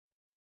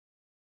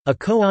A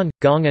Kōan,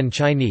 Gong'an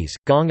Chinese,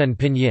 Gong'an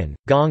Pinyin,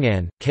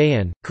 Gong'an,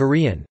 Kōan,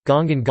 Korean,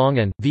 Gong'an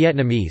Gong'an,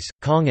 Vietnamese,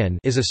 Kōng'an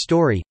is a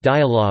story,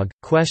 dialogue,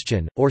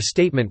 question, or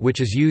statement which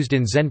is used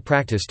in Zen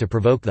practice to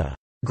provoke the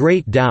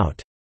great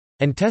doubt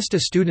and test a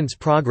student's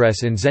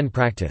progress in Zen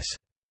practice.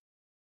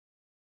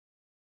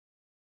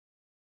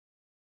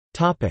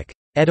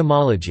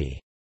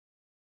 Etymology.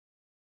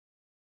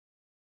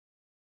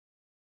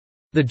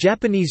 The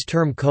Japanese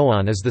term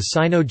koan is the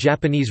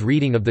Sino-Japanese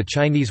reading of the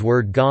Chinese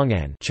word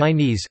gong'an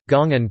Chinese,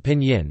 Gong'an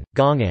Pinyin,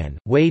 Gong'an,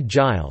 Wade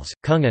Giles,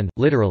 Kung'an,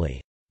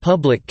 literally,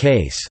 public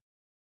case.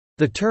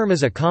 The term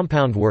is a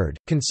compound word,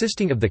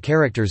 consisting of the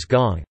characters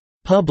gong,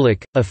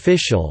 public,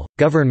 official,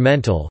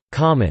 governmental,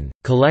 common,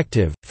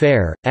 collective,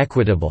 fair,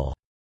 equitable,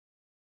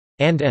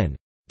 and an,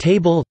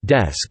 table,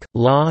 desk,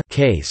 law,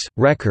 case,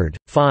 record,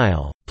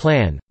 file,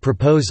 plan,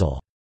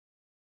 proposal.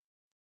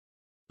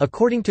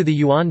 According to the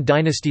Yuan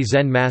dynasty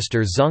Zen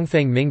master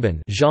Zongfeng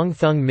Mingben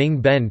Zhongfeng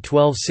Mingben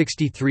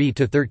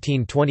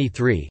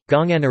 1263–1323,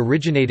 Gong'an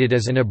originated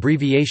as an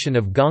abbreviation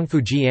of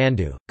Gongfuji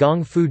Andu,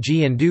 Gongfuji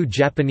Andu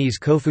Japanese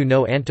Kofu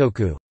no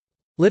Antoku,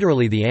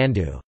 literally the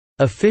Andu,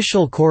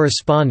 official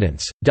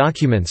correspondence,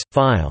 documents,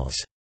 files,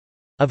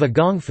 of a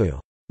gongfu,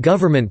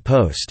 government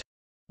post,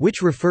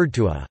 which referred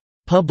to a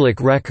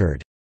public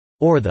record,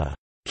 or the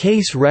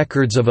case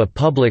records of a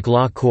public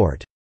law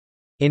court,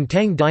 in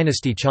Tang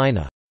dynasty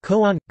China.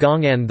 Koan,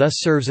 Gong'an thus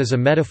serves as a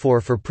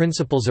metaphor for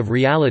principles of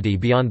reality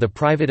beyond the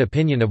private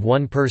opinion of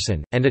one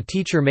person, and a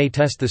teacher may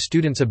test the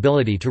student's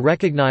ability to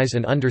recognize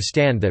and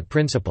understand that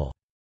principle.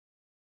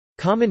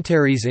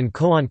 Commentaries in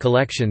Koan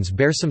collections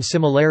bear some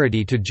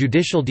similarity to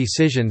judicial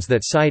decisions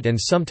that cite and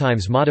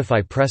sometimes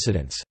modify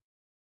precedents.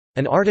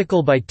 An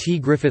article by T.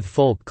 Griffith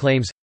Folk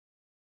claims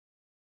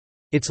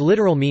its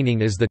literal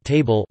meaning is the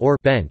table or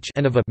bench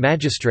and of a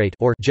magistrate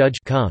or judge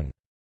kung.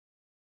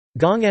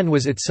 Gong'an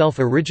was itself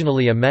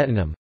originally a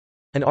metonym.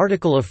 An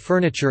article of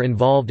furniture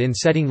involved in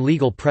setting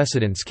legal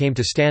precedents came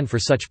to stand for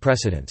such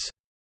precedents.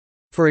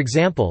 For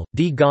example,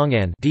 Di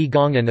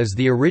Gong'an is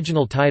the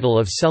original title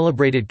of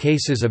celebrated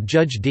cases of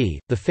Judge Di,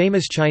 the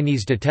famous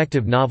Chinese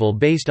detective novel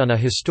based on a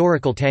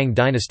historical Tang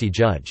dynasty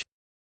judge.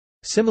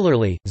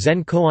 Similarly,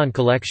 Zen Koan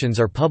collections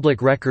are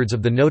public records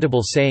of the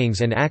notable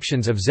sayings and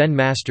actions of Zen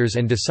masters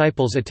and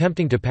disciples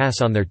attempting to pass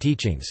on their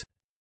teachings.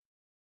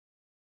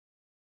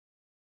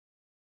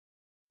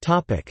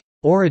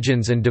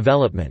 Origins and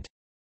development.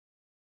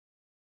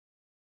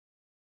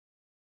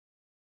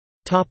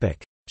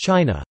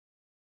 China.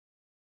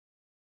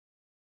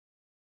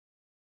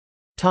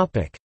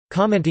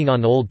 Commenting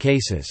on old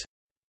cases.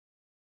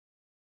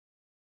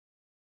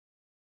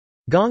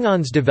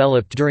 Gong'ans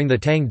developed during the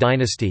Tang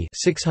dynasty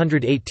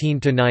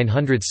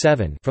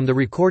 618–907 from the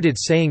recorded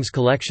sayings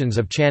collections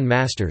of Chan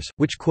masters,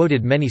 which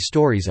quoted many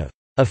stories of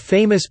a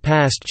famous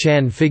past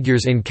Chan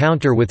figure's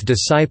encounter with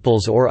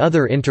disciples or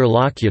other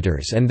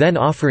interlocutors and then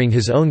offering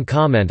his own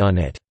comment on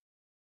it.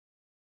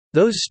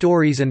 Those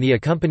stories and the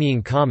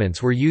accompanying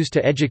comments were used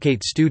to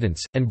educate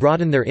students, and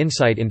broaden their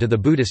insight into the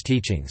Buddhist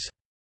teachings.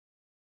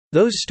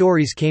 Those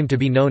stories came to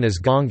be known as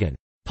gong'an,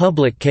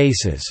 public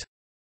cases.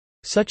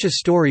 Such a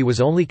story was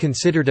only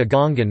considered a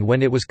gong'an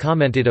when it was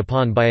commented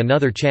upon by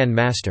another Chan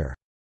master.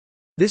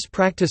 This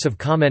practice of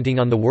commenting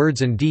on the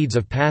words and deeds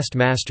of past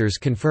masters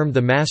confirmed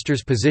the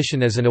master's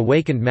position as an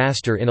awakened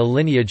master in a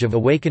lineage of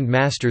awakened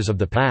masters of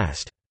the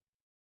past.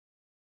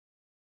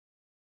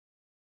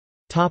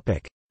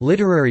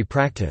 Literary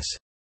practice.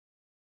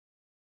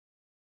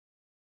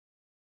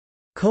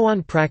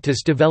 Koan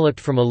practice developed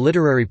from a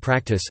literary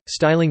practice,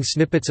 styling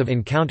snippets of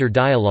encounter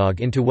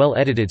dialogue into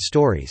well-edited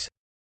stories.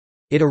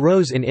 It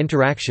arose in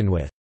interaction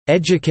with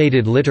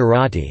educated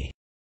literati.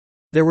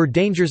 There were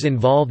dangers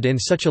involved in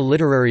such a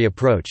literary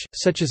approach,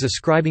 such as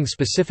ascribing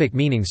specific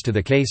meanings to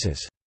the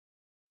cases.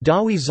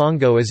 Dawi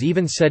Zongo is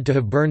even said to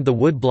have burned the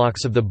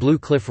woodblocks of the Blue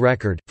Cliff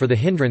Record, for the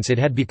hindrance it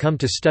had become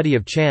to study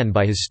of Chan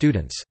by his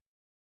students.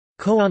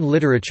 Koan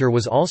literature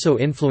was also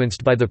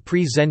influenced by the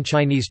pre-Zen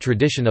Chinese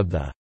tradition of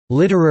the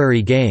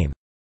literary game,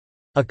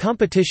 a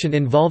competition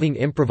involving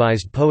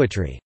improvised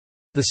poetry.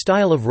 The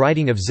style of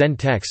writing of Zen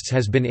texts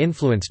has been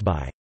influenced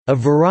by a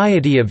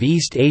variety of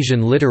East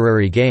Asian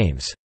literary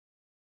games.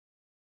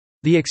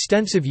 The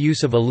extensive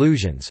use of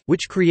allusions,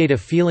 which create a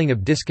feeling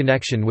of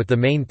disconnection with the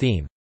main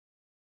theme.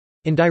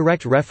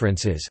 Indirect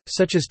references,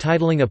 such as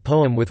titling a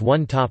poem with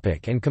one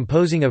topic and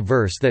composing a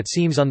verse that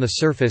seems on the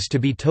surface to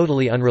be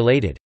totally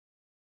unrelated.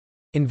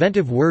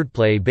 Inventive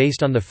wordplay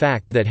based on the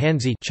fact that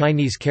Hanzi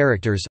Chinese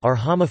characters are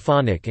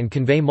homophonic and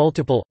convey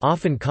multiple,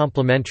 often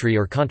complementary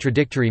or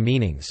contradictory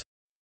meanings.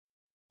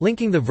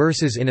 Linking the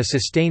verses in a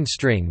sustained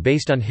string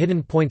based on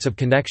hidden points of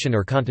connection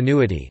or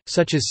continuity,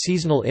 such as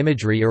seasonal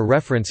imagery or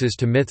references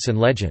to myths and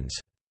legends.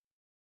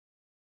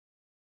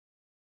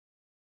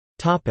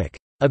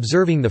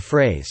 Observing the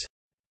phrase.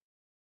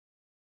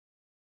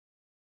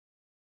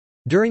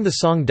 During the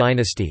Song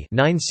dynasty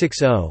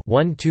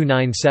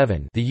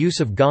 960–1297, the use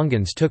of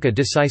gong'ans took a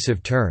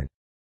decisive turn.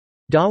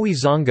 Dawi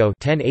Zongo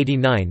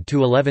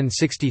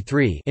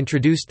 (1089–1163)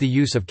 introduced the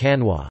use of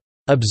kanwa,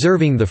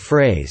 observing the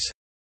phrase,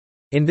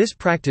 In this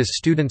practice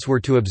students were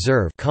to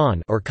observe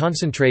or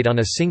concentrate on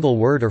a single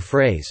word or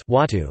phrase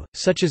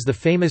such as the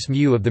famous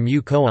mu of the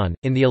mu Kōan.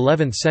 In the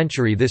 11th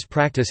century this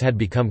practice had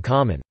become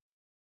common.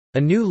 A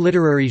new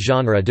literary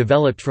genre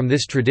developed from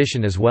this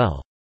tradition as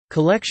well.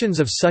 Collections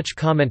of such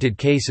commented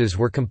cases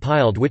were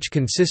compiled which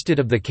consisted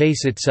of the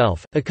case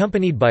itself,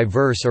 accompanied by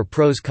verse or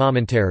prose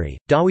commentary.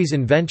 Dawi's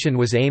invention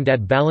was aimed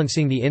at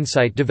balancing the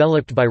insight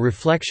developed by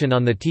reflection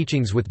on the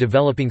teachings with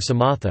developing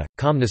samatha,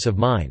 calmness of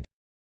mind.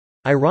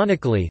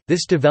 Ironically,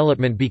 this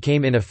development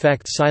became in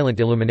effect silent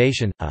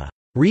illumination, a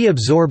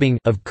reabsorbing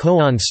of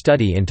koan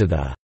study into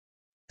the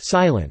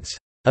silence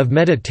of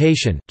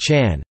meditation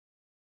chan.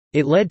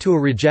 It led to a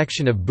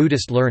rejection of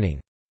Buddhist learning.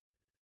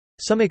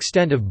 Some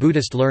extent of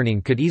Buddhist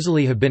learning could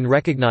easily have been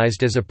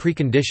recognized as a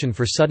precondition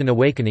for sudden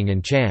awakening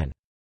in chan.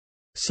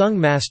 Sung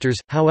masters,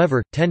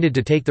 however, tended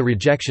to take the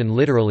rejection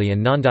literally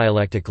and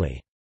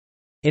non-dialectically.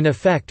 In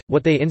effect,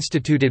 what they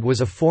instituted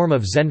was a form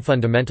of Zen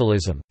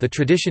fundamentalism. The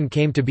tradition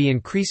came to be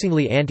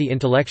increasingly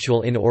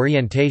anti-intellectual in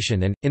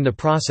orientation and, in the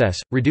process,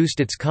 reduced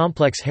its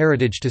complex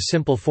heritage to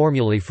simple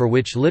formulae for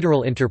which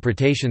literal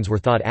interpretations were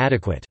thought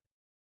adequate.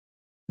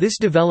 This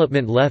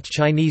development left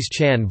Chinese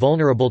Chan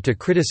vulnerable to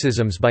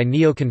criticisms by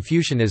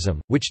Neo-Confucianism,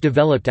 which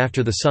developed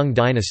after the Sung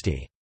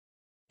dynasty.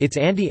 Its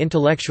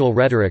anti-intellectual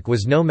rhetoric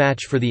was no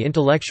match for the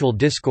intellectual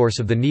discourse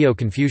of the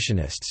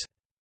Neo-Confucianists.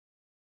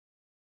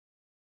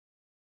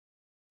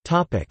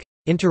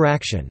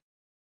 Interaction.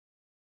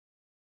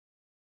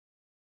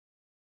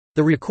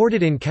 The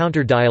recorded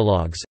encounter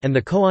dialogues, and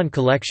the koan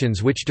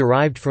collections which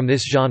derived from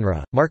this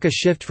genre, mark a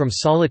shift from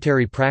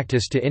solitary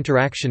practice to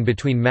interaction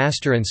between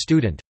master and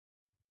student.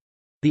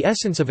 The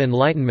essence of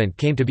enlightenment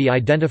came to be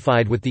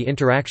identified with the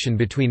interaction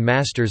between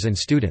masters and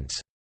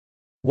students.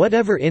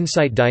 Whatever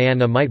insight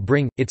dhyana might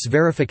bring, its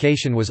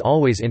verification was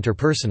always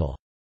interpersonal.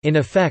 In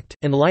effect,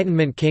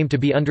 enlightenment came to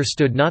be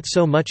understood not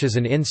so much as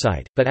an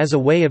insight, but as a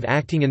way of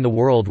acting in the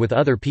world with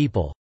other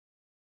people.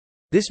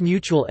 This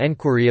mutual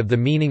enquiry of the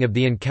meaning of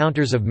the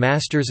encounters of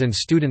masters and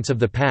students of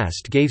the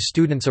past gave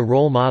students a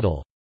role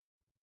model.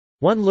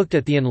 One looked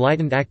at the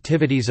enlightened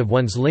activities of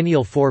one's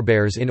lineal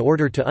forebears in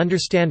order to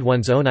understand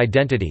one's own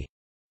identity,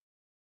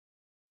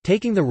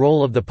 taking the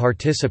role of the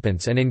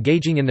participants and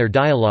engaging in their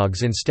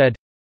dialogues instead.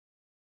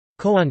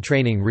 Koan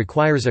training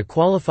requires a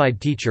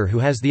qualified teacher who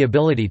has the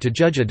ability to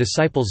judge a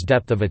disciple's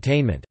depth of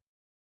attainment.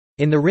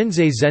 In the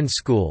Rinzai Zen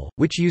school,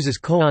 which uses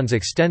koans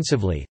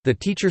extensively, the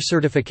teacher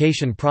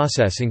certification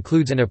process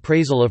includes an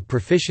appraisal of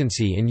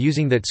proficiency in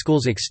using that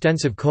school's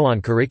extensive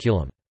koan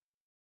curriculum.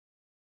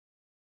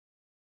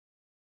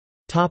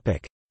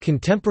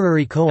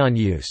 Contemporary koan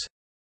use.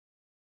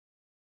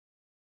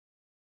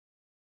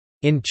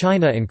 In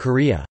China and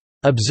Korea,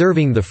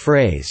 observing the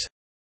phrase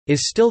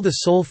is still the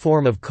sole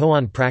form of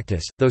koan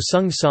practice, though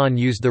Sung San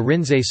used the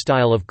Rinzai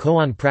style of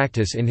koan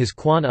practice in his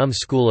Kōan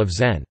school of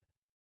Zen.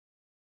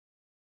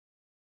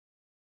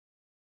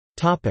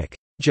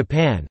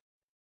 Japan.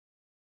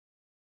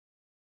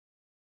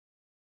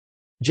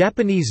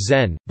 Japanese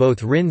Zen,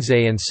 both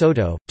Rinzai and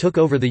Soto, took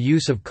over the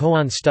use of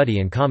koan study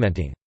and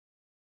commenting.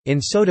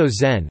 In Soto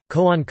Zen,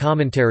 koan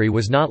commentary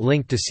was not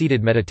linked to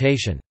seated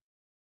meditation.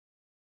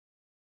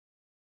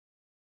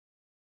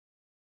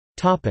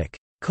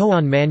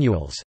 Koan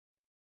manuals.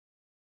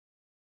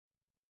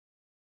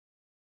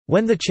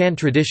 When the Chan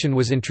tradition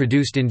was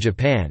introduced in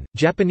Japan,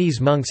 Japanese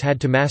monks had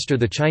to master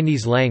the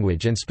Chinese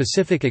language and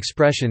specific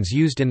expressions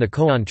used in the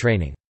koan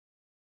training.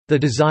 The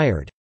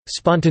desired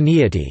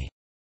spontaneity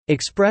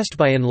expressed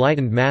by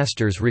enlightened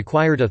masters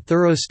required a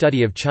thorough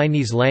study of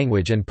Chinese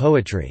language and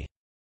poetry.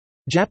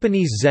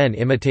 Japanese Zen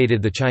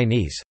imitated the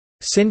Chinese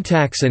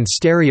syntax and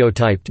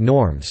stereotyped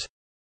norms.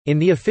 In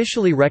the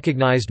officially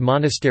recognized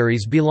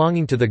monasteries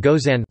belonging to the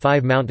Gozan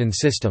five-mountain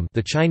system,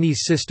 the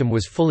Chinese system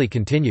was fully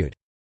continued.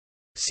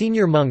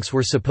 Senior monks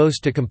were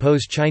supposed to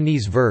compose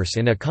Chinese verse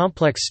in a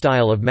complex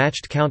style of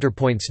matched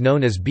counterpoints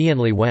known as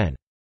bianli wen.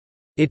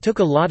 It took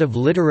a lot of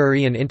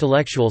literary and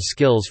intellectual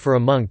skills for a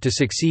monk to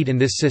succeed in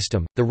this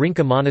system. The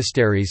Rinka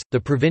monasteries, the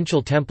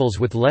provincial temples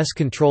with less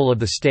control of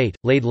the state,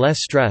 laid less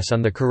stress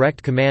on the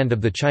correct command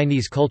of the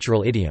Chinese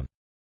cultural idiom.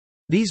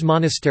 These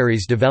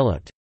monasteries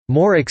developed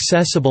more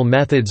accessible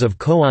methods of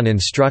koan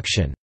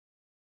instruction.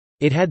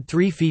 It had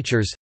three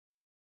features: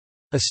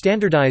 a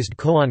standardized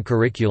koan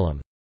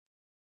curriculum,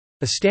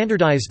 a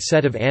standardized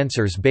set of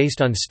answers based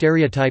on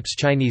stereotypes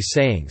Chinese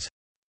sayings,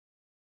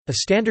 a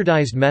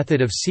standardized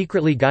method of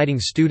secretly guiding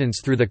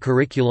students through the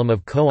curriculum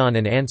of koan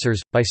and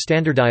answers. By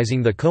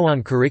standardizing the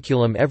koan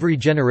curriculum, every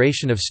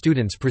generation of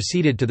students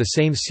proceeded to the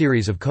same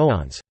series of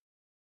koans.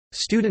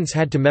 Students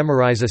had to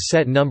memorize a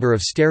set number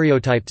of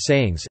stereotyped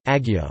sayings,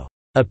 agyo,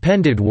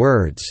 appended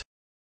words.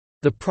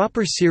 The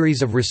proper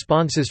series of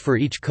responses for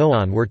each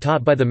koan were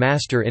taught by the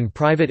master in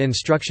private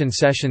instruction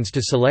sessions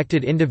to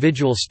selected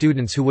individual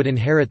students who would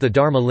inherit the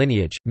Dharma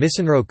lineage.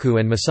 Misanroku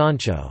and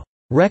Masancho,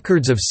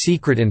 records of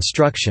secret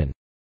instruction,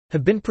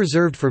 have been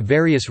preserved for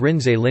various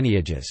Rinzai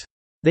lineages.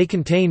 They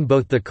contain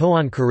both the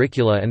koan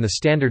curricula and the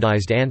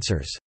standardized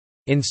answers.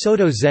 In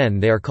Soto Zen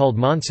they are called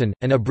monsen,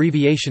 an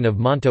abbreviation of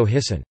Monto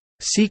Hissen,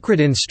 secret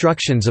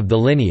instructions of the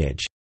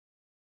lineage.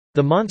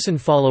 The Monson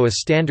follow a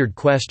standard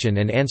question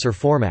and answer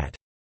format.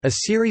 A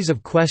series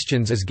of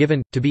questions is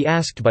given, to be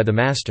asked by the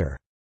master.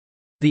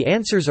 The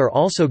answers are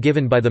also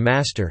given by the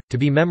master, to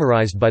be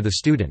memorized by the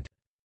student.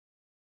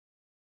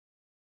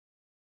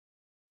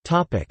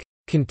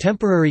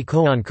 Contemporary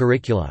Kōan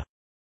curricula.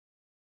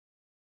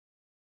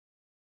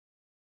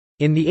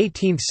 In the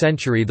 18th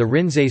century the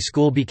Rinzai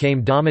school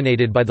became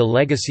dominated by the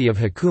legacy of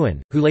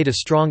Hakuin, who laid a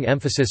strong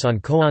emphasis on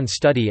Kōan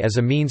study as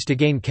a means to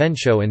gain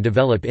kensho and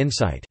develop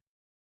insight.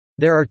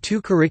 There are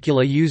two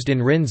curricula used in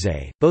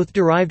Rinzai, both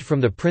derived from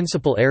the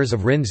principal heirs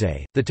of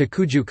Rinzai, the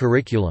Takuju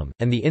curriculum,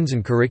 and the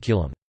Inzan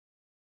curriculum.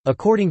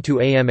 According to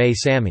Ama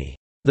Sami,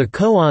 the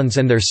koans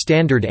and their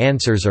standard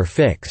answers are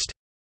fixed.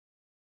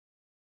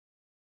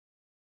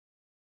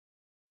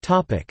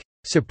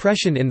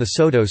 Suppression in the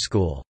Soto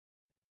school.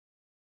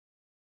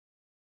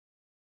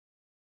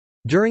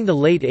 During the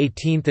late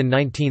 18th and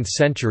 19th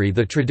century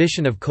the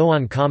tradition of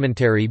koan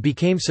commentary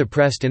became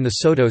suppressed in the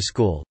Soto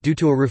school, due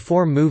to a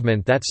reform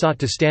movement that sought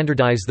to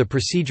standardize the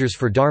procedures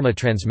for dharma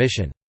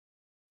transmission.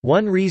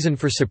 One reason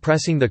for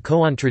suppressing the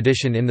koan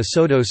tradition in the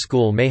Soto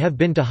school may have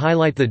been to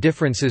highlight the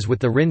differences with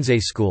the Rinzai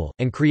school,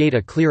 and create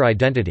a clear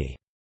identity.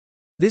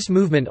 This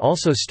movement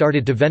also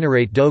started to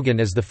venerate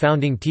Dogen as the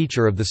founding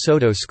teacher of the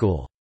Soto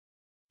school.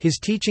 His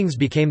teachings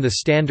became the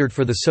standard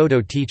for the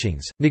Soto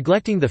teachings,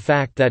 neglecting the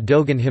fact that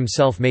Dogen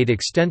himself made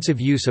extensive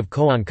use of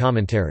koan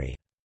commentary.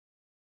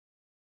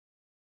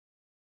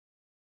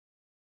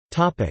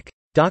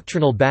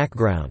 Doctrinal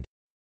background.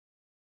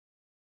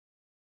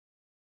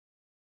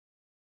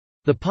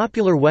 The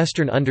popular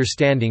Western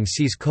understanding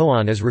sees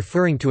koan as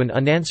referring to an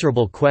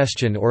unanswerable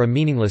question or a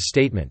meaningless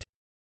statement.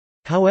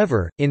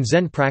 However, in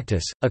Zen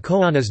practice, a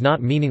koan is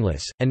not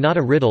meaningless, and not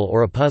a riddle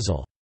or a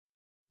puzzle.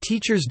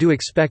 Teachers do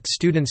expect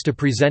students to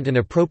present an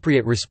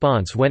appropriate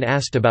response when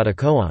asked about a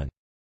koan.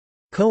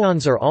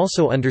 Koans are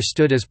also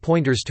understood as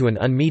pointers to an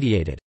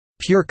unmediated,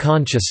 pure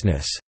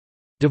consciousness,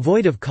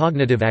 devoid of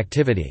cognitive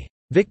activity.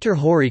 Victor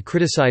Hori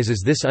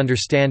criticizes this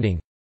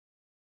understanding.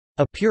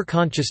 A pure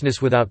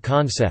consciousness without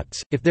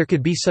concepts, if there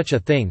could be such a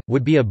thing,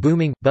 would be a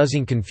booming,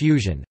 buzzing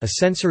confusion, a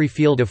sensory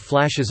field of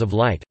flashes of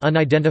light,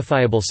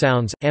 unidentifiable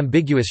sounds,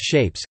 ambiguous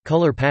shapes,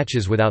 color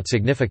patches without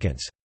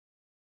significance.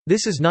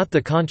 This is not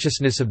the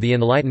consciousness of the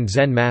enlightened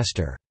Zen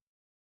master.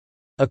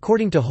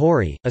 According to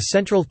Hori, a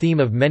central theme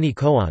of many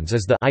koans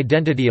is the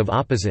identity of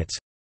opposites.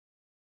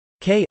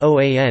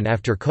 Koan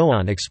after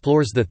koan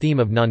explores the theme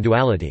of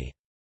non-duality.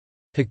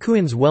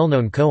 Hakuin's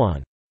well-known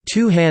koan,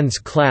 "Two hands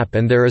clap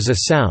and there is a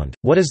sound,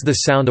 what is the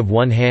sound of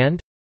one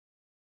hand?"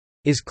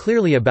 is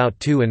clearly about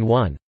two and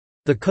one.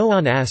 The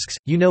koan asks,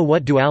 you know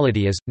what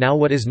duality is, now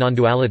what is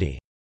non-duality?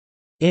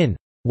 In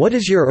 "What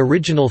is your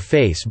original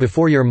face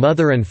before your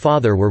mother and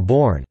father were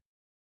born?"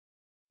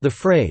 the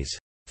phrase,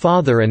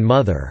 "father and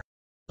mother,"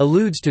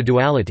 alludes to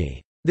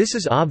duality. This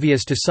is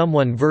obvious to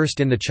someone versed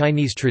in the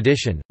Chinese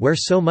tradition, where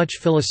so much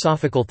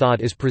philosophical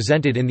thought is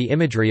presented in the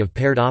imagery of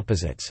paired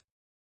opposites.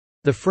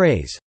 The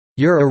phrase,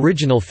 "your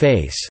original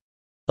face,"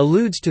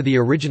 alludes to the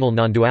original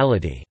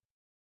non-duality.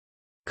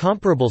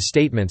 Comparable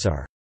statements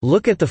are,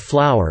 "Look at the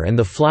flower and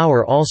the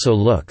flower also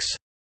looks."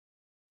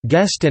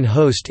 Guest and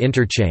host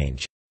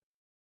interchange.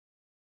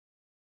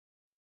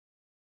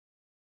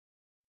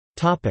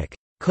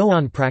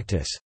 Koan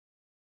practice.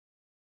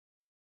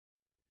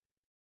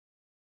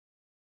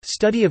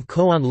 Study of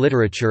koan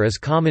literature is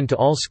common to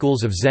all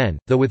schools of Zen,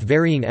 though with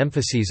varying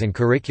emphases and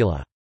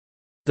curricula.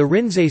 The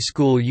Rinzai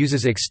school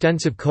uses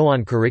extensive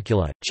koan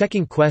curricula,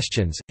 checking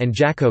questions, and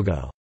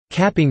jakogo,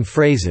 capping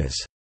phrases,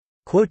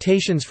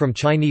 quotations from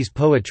Chinese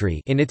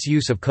poetry in its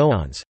use of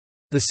koans.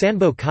 The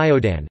Sanbo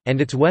Kyodan, and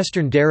its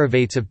Western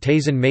derivates of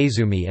Teizen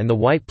Meizumi and the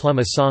White Plum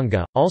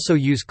Asanga, also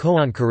use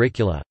koan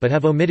curricula, but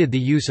have omitted the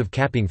use of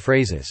capping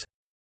phrases.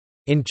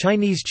 In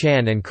Chinese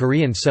Chan and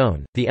Korean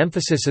Seon, the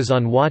emphasis is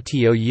on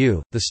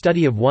wa-tou, the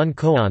study of one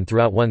koan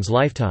throughout one's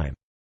lifetime.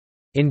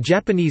 In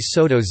Japanese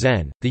Soto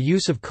Zen, the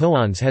use of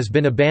koans has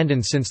been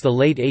abandoned since the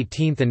late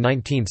 18th and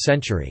 19th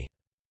century.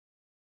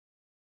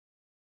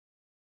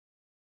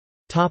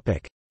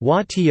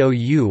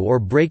 Wa-tou or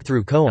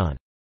breakthrough koan.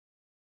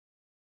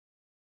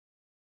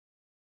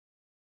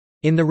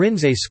 In the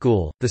Rinzai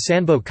school, the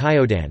Sanbo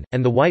Kyodan,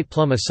 and the White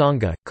Plum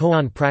Asanga,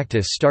 koan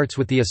practice starts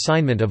with the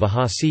assignment of a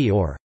hasi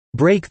or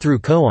breakthrough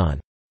koan,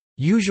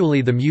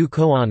 usually the mu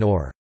koan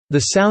or the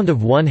sound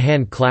of one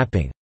hand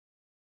clapping.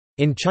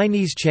 In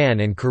Chinese Chan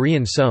and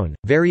Korean Seon,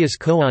 various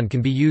koan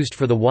can be used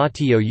for the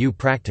wa-tou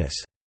practice.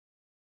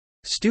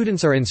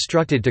 Students are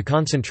instructed to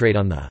concentrate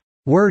on the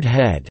word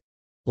head,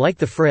 like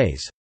the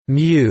phrase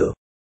mu.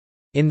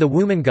 In the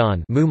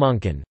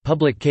Wumengan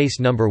public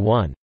case number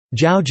 1,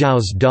 Zhao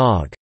Zhao's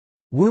dog,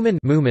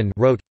 Wumen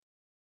wrote,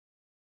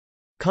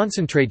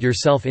 "Concentrate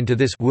yourself into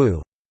this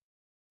wu,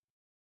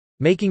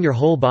 making your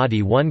whole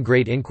body one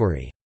great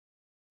inquiry.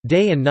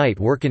 Day and night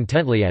work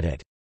intently at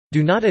it.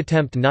 Do not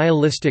attempt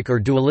nihilistic or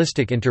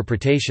dualistic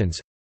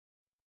interpretations.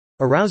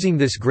 Arousing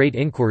this great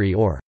inquiry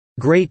or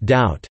great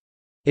doubt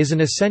is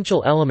an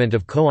essential element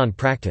of koan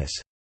practice.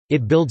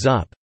 It builds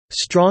up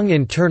strong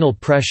internal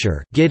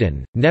pressure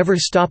never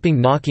stopping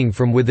knocking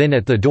from within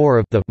at the door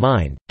of the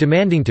mind,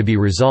 demanding to be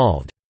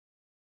resolved."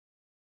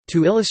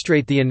 To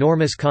illustrate the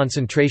enormous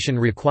concentration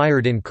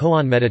required in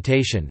koan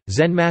meditation,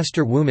 Zen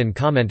master Wumen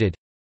commented,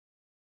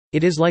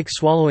 "It is like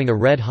swallowing a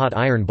red-hot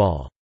iron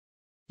ball.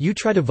 You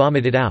try to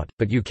vomit it out,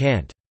 but you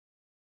can't."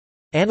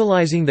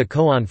 Analyzing the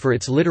koan for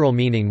its literal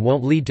meaning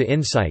won't lead to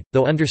insight,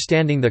 though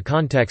understanding the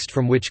context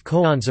from which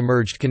koans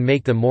emerged can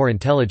make them more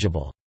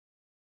intelligible.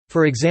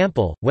 For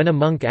example, when a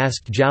monk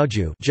asked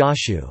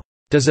Jiaoshu,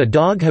 "Does a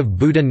dog have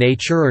Buddha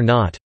nature or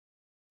not?"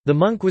 the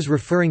monk was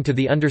referring to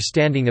the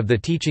understanding of the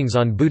teachings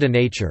on Buddha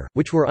nature,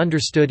 which were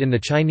understood in the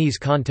Chinese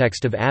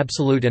context of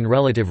absolute and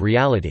relative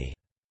reality.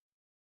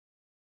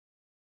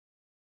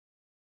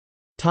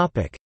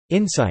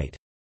 Insight.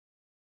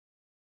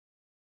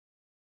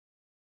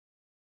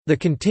 The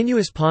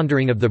continuous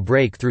pondering of the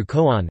break-through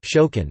koan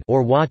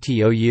or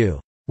wa-tou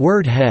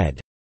word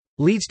head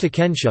leads to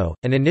kensho,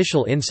 an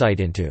initial insight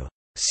into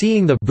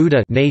seeing the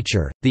Buddha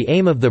nature. The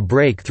aim of the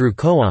break-through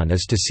koan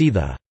is to see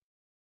the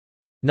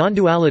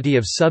non-duality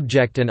of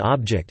subject and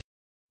object.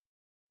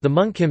 The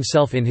monk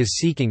himself in his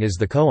seeking is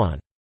the koan.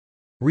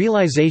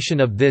 Realization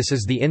of this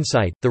is the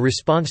insight, the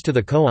response to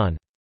the koan.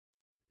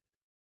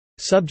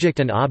 Subject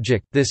and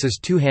object, this is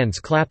two hands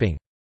clapping.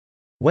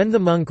 When the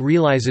monk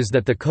realizes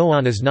that the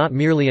koan is not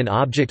merely an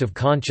object of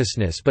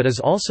consciousness but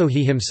is also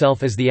he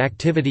himself as the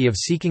activity of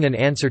seeking an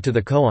answer to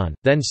the koan,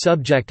 then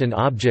subject and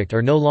object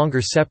are no longer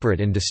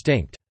separate and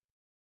distinct.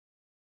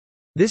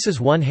 This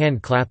is one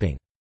hand clapping.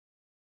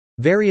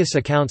 Various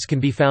accounts can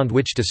be found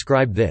which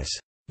describe this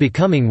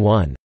becoming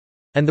one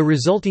and the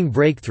resulting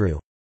breakthrough.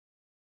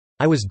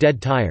 I was dead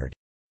tired.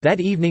 That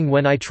evening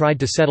when I tried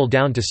to settle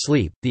down to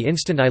sleep, the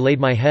instant I laid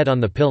my head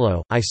on the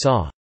pillow, I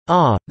saw,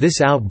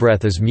 this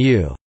out-breath is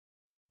mu.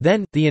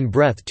 Then, the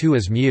in-breath too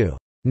is mu.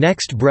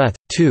 Next breath,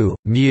 too,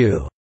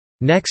 mu.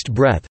 Next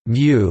breath,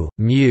 mu,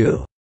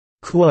 mu.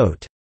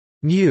 Quote.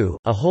 Mu,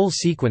 a whole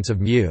sequence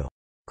of mu.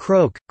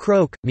 Croak,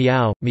 croak,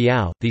 meow,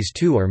 meow, these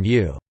two are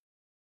mu.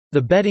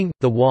 The bedding,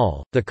 the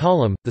wall, the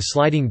column, the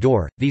sliding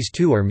door, these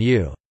two are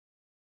mu.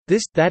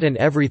 This, that and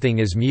everything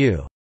is mu.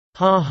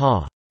 Ha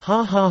ha.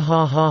 Ha ha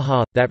ha ha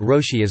ha, that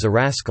Roshi is a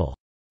rascal.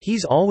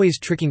 He's always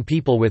tricking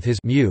people with his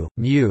mu,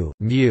 mu,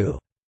 mu.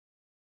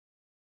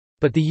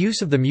 But the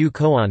use of the mu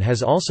koan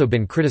has also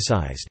been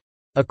criticized.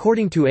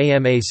 According to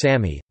Ama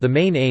Sami, the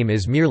main aim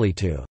is merely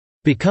to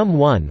become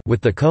one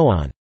with the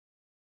koan.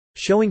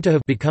 Showing to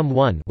have become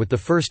one with the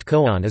first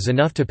koan is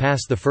enough to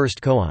pass the first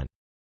koan.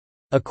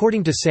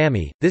 According to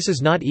Sami, this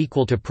is not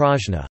equal to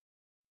prajna.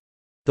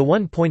 The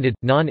one-pointed,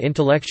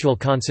 non-intellectual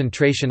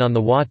concentration on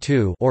the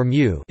wa-tu or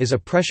mu is a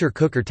pressure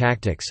cooker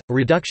tactics, a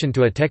reduction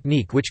to a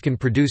technique which can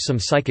produce some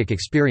psychic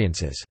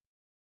experiences.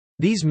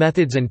 These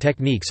methods and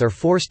techniques are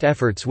forced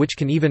efforts which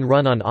can even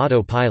run on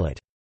autopilot.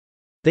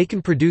 They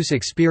can produce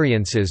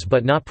experiences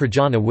but not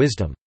prajna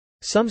wisdom.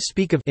 Some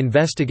speak of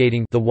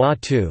investigating the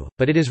wa-tu,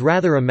 but it is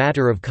rather a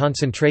matter of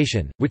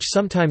concentration, which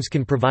sometimes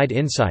can provide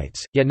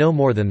insights, yet no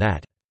more than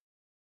that.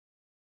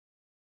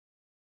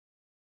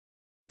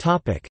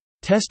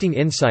 Testing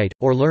insight,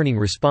 or learning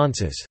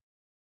responses.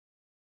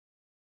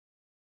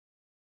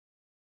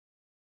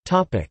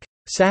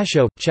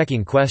 Sasho,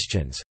 checking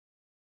questions.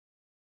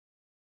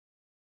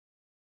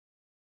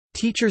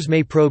 Teachers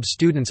may probe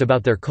students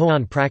about their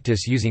koan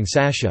practice using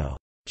sasho,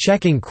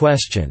 checking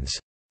questions,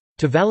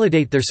 to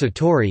validate their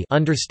satori,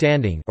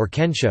 understanding, or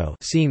kensho,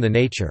 seeing the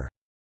nature.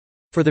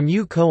 For the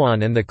mu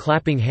koan and the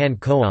clapping hand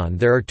koan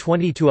there are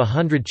 20 to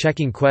 100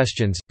 checking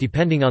questions,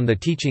 depending on the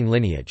teaching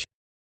lineage.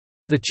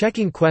 The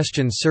checking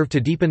questions serve to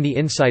deepen the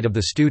insight of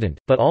the student,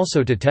 but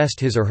also to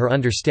test his or her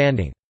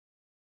understanding.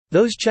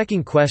 Those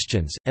checking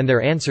questions, and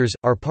their answers,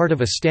 are part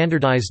of a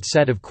standardized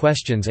set of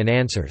questions and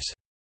answers.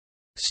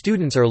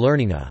 Students are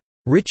learning a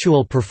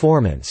ritual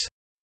performance,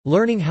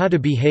 learning how to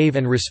behave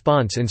and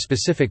respond in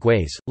specific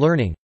ways,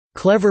 learning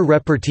clever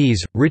repartees,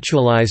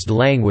 ritualized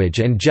language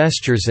and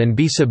gestures and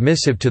be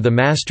submissive to the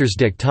master's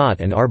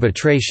diktat and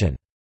arbitration.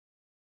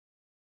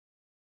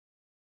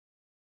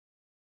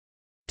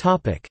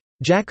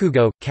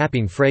 Jakugo,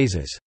 capping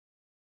phrases.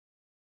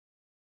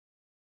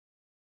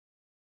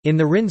 In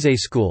the Rinzai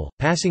school,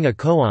 passing a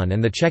koan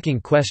and the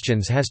checking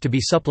questions has to be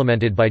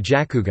supplemented by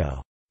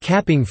jakugo,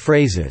 capping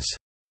phrases,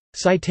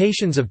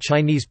 citations of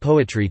Chinese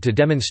poetry to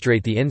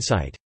demonstrate the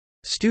insight.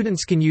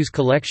 Students can use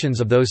collections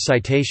of those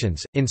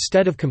citations,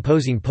 instead of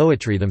composing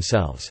poetry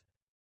themselves.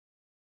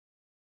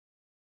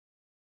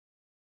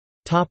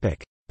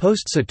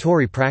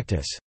 Post-satori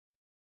practice.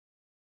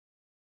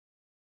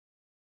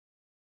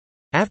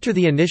 After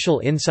the initial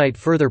insight,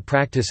 further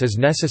practice is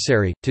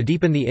necessary, to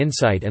deepen the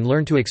insight and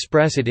learn to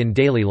express it in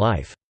daily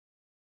life.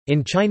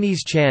 In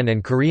Chinese Chan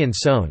and Korean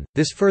Seon,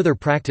 this further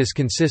practice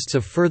consists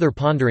of further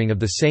pondering of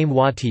the same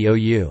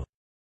wa-tou.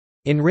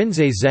 In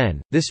Rinzai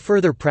Zen, this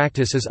further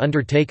practice is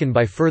undertaken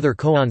by further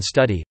koan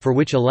study, for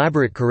which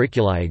elaborate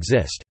curricula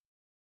exist.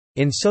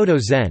 In Soto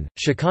Zen,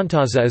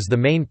 shikantaza is the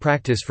main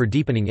practice for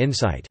deepening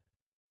insight.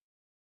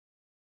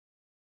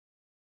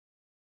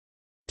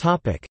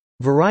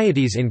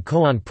 Varieties in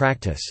koan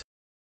practice.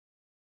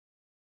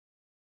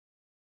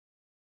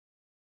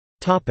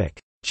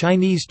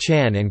 Chinese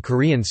Chan and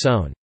Korean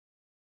Seon.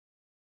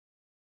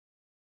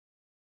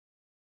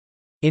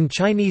 In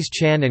Chinese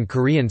Chan and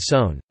Korean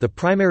Seon, the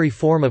primary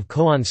form of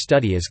koan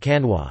study is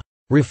kanwa,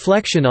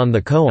 reflection on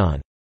the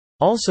koan,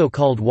 also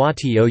called wa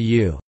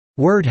tou,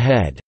 word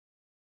head.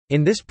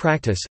 In this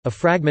practice, a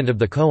fragment of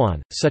the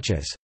koan, such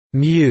as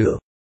mu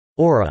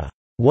or a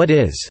what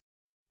is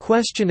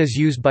question, is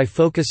used by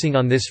focusing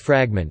on this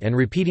fragment and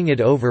repeating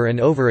it over and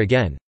over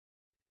again.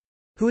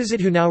 Who is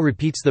it who now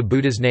repeats the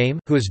Buddha's name,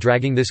 who is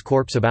dragging this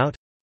corpse about?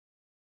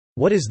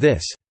 What is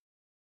this?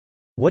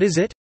 What is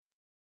it?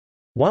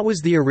 What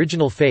was the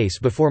original face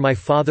before my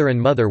father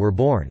and mother were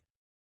born?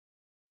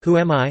 Who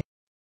am I?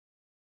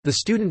 The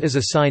student is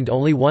assigned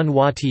only one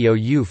wa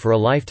tou for a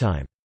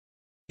lifetime.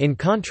 In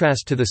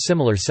contrast to the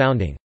similar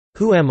sounding,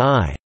 who am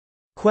I?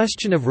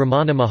 Question of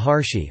Ramana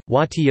Maharshi,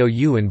 wa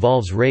tou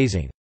involves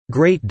raising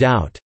great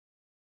doubt.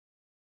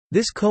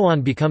 This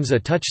koan becomes a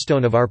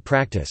touchstone of our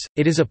practice.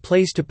 It is a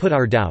place to put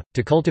our doubt,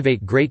 to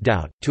cultivate great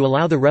doubt, to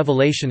allow the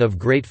revelation of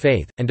great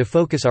faith, and to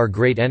focus our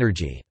great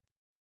energy.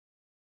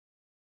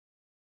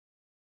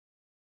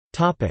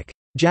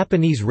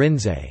 Japanese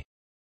rinzai.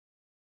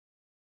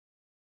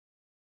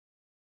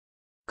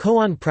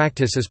 Koan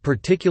practice is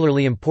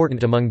particularly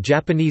important among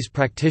Japanese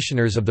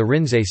practitioners of the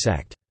rinzai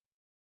sect.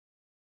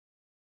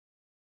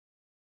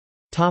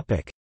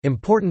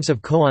 Importance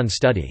of koan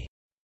study.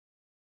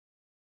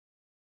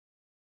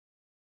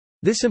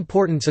 This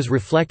importance is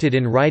reflected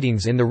in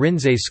writings in the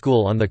rinzai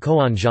school on the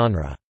koan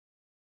genre.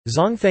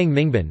 Zongfang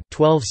Mingbin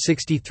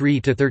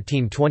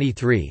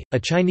 (1263–1323), a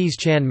Chinese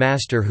Chan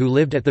master who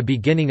lived at the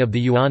beginning of the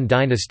Yuan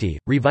dynasty,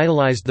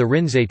 revitalized the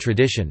rinzai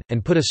tradition,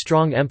 and put a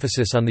strong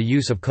emphasis on the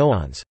use of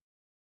koans.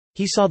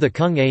 He saw the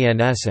Kung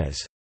Ans as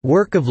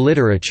work of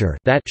literature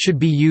that should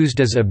be used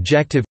as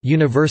objective,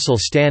 universal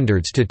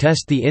standards to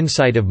test the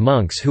insight of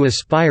monks who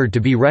aspired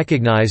to be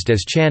recognized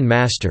as Chan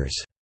masters.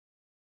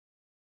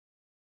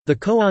 The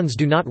koans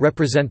do not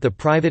represent the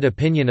private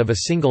opinion of a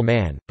single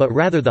man, but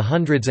rather the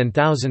hundreds and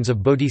thousands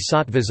of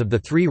bodhisattvas of the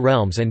 3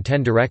 realms and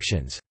 10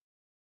 directions.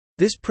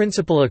 This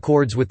principle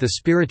accords with the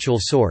spiritual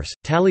source,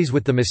 tallies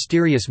with the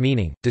mysterious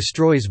meaning,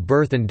 destroys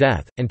birth and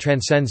death, and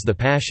transcends the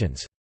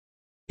passions.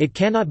 It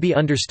cannot be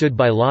understood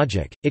by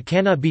logic, it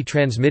cannot be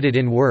transmitted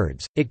in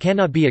words, it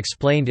cannot be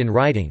explained in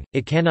writing,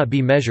 it cannot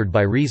be measured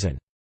by reason.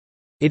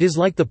 It is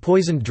like the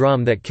poisoned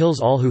drum that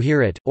kills all who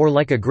hear it, or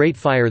like a great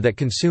fire that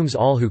consumes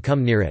all who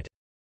come near it.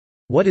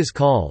 What is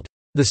called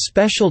the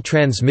special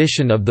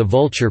transmission of the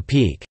vulture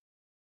peak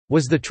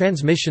was the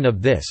transmission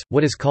of this,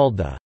 what is called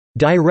the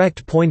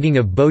direct pointing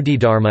of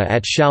Bodhidharma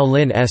at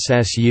Shaolin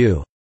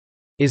Ssu.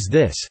 Is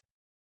this.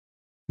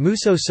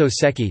 Muso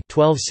Soseki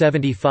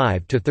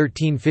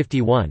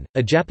 (1275–1351),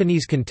 a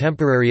Japanese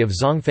contemporary of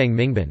Zongfang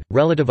Mingbin,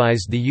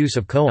 relativized the use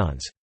of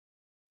koans.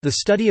 The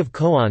study of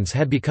koans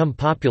had become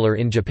popular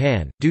in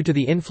Japan, due to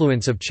the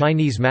influence of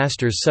Chinese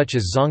masters such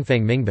as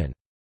Zongfang Mingbin.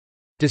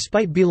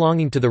 Despite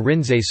belonging to the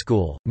rinzai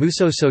school,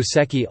 Muso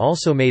Soseki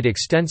also made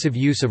extensive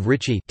use of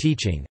Richi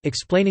teaching,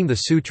 explaining the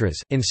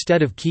sutras,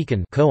 instead of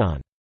Kikan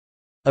koan.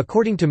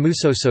 According to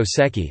Muso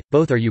Soseki,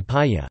 both are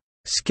upaya,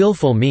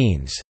 skillful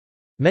means,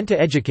 meant to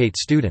educate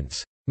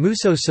students.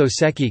 Muso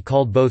Soseki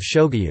called both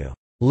shogyu,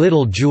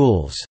 little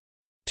jewels,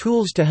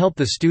 tools to help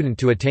the student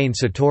to attain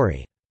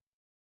satori.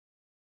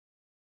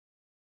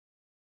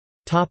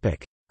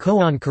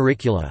 Koan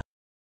curricula.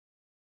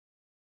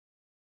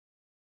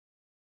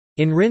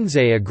 In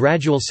rinzai, a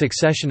gradual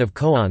succession of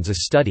koans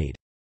is studied.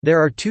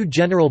 There are 2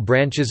 general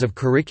branches of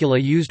curricula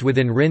used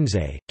within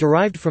rinzai,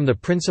 derived from the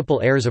principal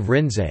heirs of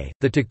rinzai,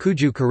 the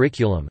Takuju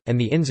curriculum, and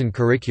the Inzan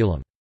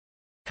curriculum.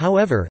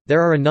 However,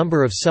 there are a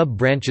number of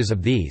sub-branches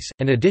of these,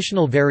 and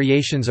additional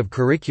variations of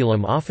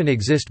curriculum often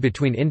exist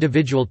between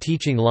individual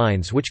teaching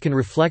lines which can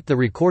reflect the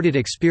recorded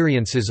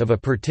experiences of a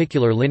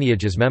particular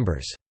lineage's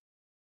members.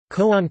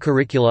 Koan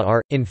curricula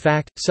are, in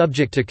fact,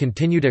 subject to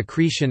continued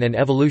accretion and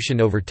evolution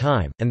over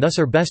time, and thus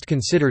are best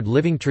considered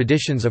living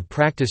traditions of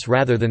practice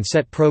rather than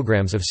set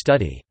programs of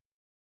study.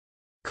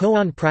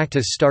 Koan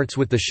practice starts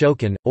with the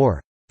shokan, or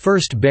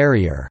first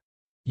barrier,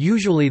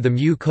 usually the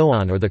mu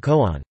koan or the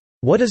koan.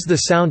 What is the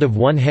sound of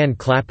one hand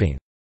clapping?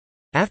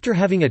 After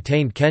having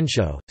attained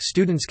kensho,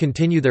 students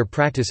continue their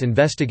practice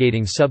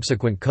investigating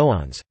subsequent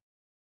koans.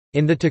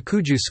 In the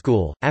Takuju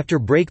school, after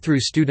breakthrough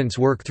students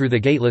work through the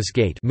Gateless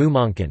Gate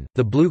Mumonkan,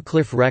 the Blue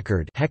Cliff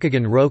Record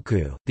Hekagen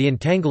Roku, the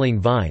Entangling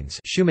Vines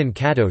Shuman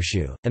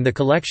Katoshu, and the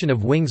Collection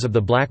of Wings of the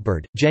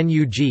Blackbird,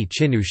 Gen-Yu-ji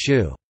Chinu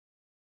Shu.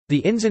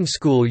 The Inzan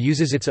school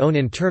uses its own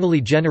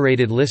internally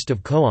generated list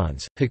of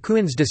koans.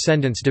 Hakuin's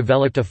descendants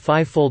developed a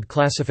 5-fold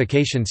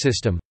classification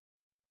system.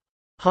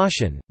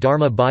 Hoshin,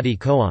 Dharma body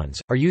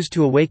koans, are used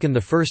to awaken the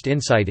first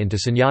insight into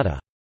sunyata.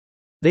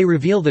 They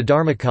reveal the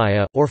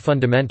Dharmakaya, or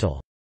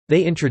fundamental.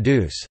 They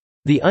introduce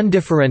the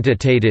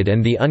undifferentiated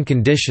and the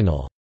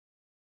unconditional.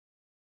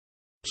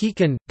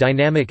 Kikan,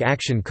 dynamic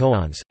action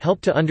koans,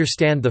 help to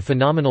understand the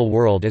phenomenal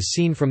world as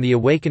seen from the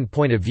awakened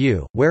point of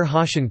view, where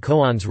Hoshin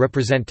koans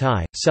represent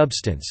tai,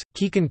 substance,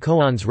 Kikan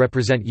koans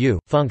represent yu,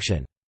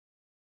 function.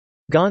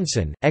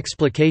 Gonsen,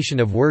 explication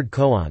of word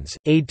koans,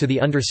 aid to the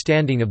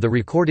understanding of the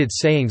recorded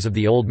sayings of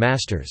the Old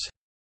Masters.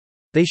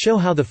 They show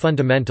how the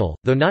fundamental,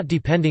 though not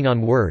depending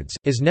on words,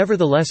 is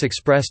nevertheless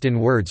expressed in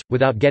words,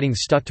 without getting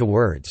stuck to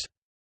words.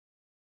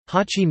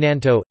 Hachi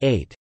Nanto,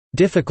 8.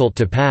 Difficult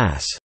to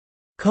pass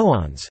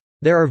koans.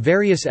 There are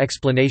various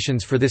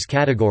explanations for this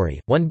category,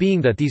 one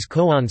being that these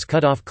koans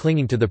cut off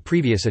clinging to the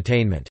previous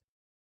attainment.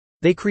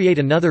 They create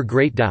another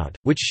great doubt,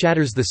 which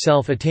shatters the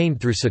self attained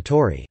through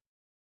satori.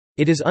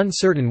 It is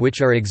uncertain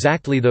which are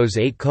exactly those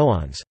 8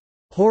 koans.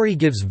 Hori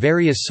gives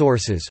various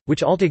sources,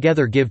 which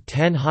altogether give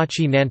 10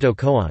 Hachi Nanto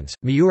koans.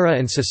 Miura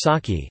and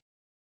Sasaki.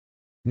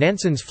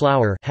 Nansen's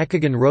flower,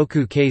 Hekagen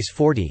Roku case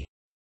 40.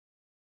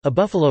 A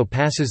buffalo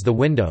passes the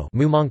window,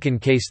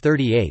 Mumonkan case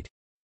 38.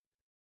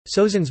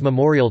 Sozen's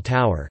memorial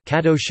tower,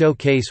 Kato Sho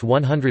case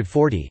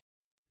 140.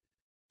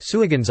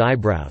 Suigan's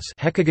eyebrows,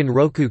 Hekagen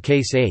Roku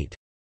case 8.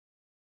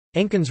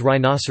 Enkin's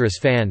rhinoceros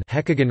fan,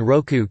 Hekagen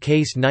Roku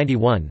case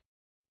 91.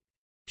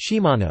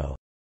 Shimano.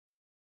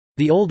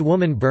 The old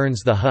woman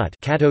burns the hut,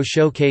 Kato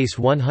Showcase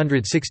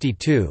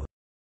 162.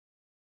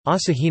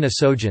 Asahina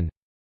Sojin.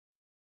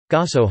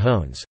 Gasso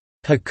Hones.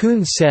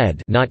 Hakun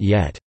said, not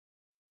yet.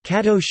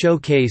 Kato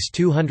Showcase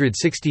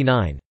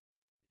 269.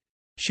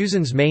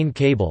 Shuzen's main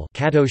cable,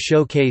 Kato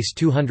Showcase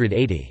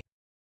 280.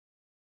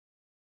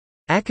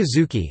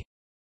 Akazuki.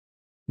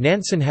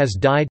 Nansen has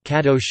died,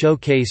 Kato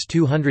Showcase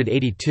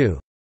 282.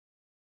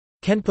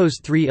 Kenpo's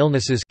 3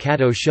 illnesses,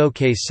 Kato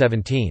Showcase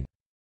 17.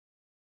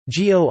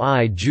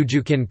 Goi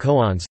Jujukin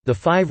koans, the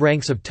 5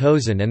 ranks of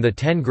Tozen and the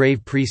 10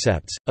 grave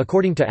precepts.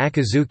 According to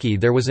Akazuki,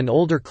 there was an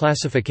older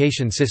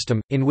classification system,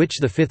 in which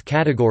the 5th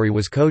category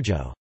was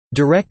kojo,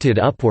 directed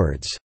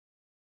upwards.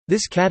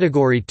 This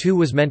category too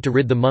was meant to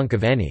rid the monk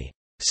of any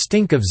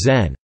stink of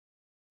Zen.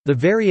 The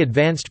very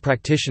advanced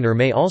practitioner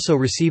may also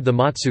receive the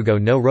Matsugo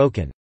no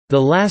Roken,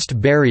 the last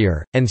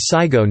barrier, and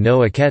Saigo no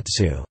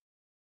Aketsu,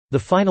 the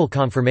final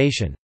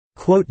confirmation.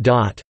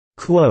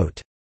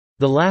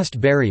 The last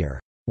barrier.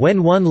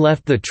 When one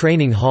left the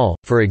training hall,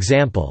 for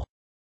example.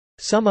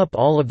 Sum up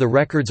all of the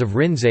records of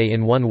Rinzai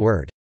in one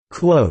word.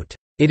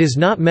 It is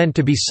not meant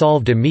to be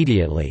solved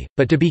immediately,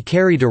 but to be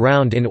carried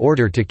around in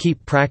order to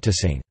keep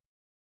practicing.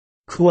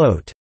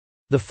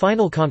 The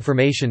final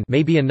confirmation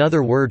may be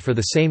another word for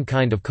the same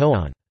kind of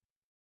koan.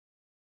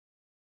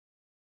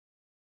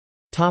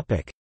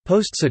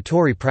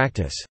 Post-Satori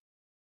practice.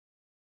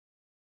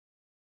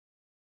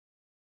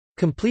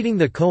 Completing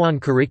the koan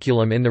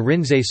curriculum in the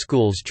Rinzai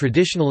schools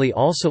traditionally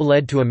also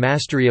led to a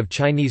mastery of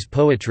Chinese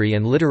poetry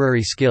and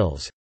literary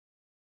skills.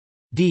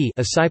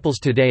 Disciples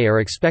today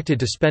are expected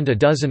to spend a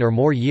dozen or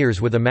more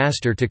years with a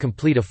master to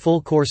complete a full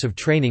course of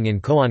training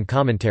in koan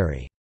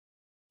commentary.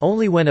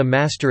 Only when a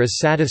master is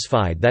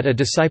satisfied that a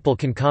disciple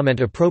can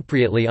comment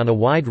appropriately on a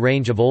wide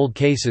range of old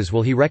cases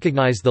will he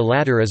recognize the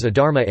latter as a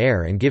dharma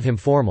heir and give him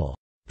formal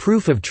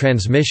proof of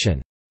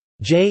transmission.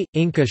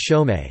 Inka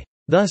Shomei.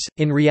 Thus,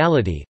 in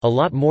reality, a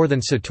lot more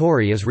than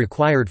satori is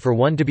required for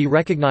one to be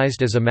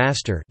recognized as a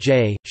master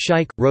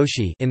Shike,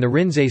 Roshi in the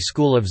Rinzai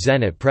school of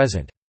Zen at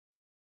present.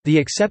 The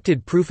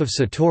accepted proof of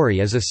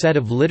satori is a set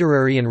of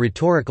literary and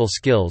rhetorical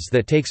skills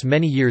that takes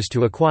many years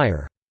to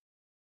acquire.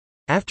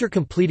 After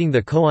completing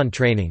the koan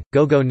training,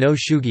 Gogo no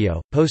Shugyo,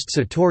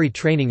 post-satori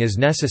training is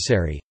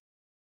necessary.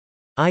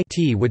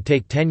 It would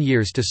take 10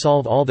 years to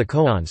solve all the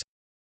koans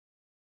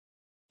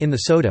in the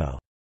Soto.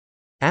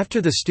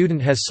 After the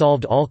student has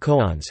solved all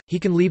koans, he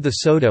can leave the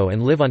Soto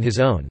and live on his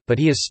own, but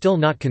he is still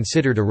not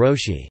considered a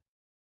Roshi.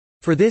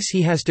 For this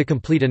he has to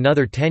complete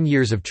another 10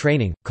 years of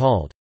training,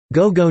 called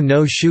Gogo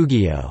no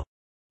Shugyo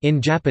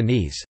in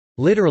Japanese.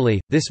 Literally,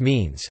 this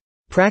means,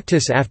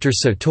 practice after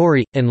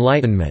satori,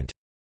 enlightenment.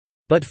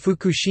 But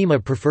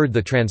Fukushima preferred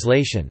the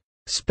translation,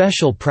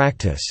 special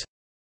practice.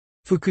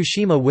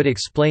 Fukushima would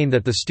explain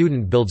that the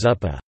student builds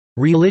up a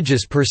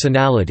religious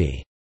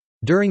personality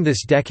during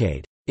this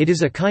decade. It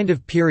is a kind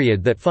of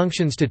period that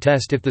functions to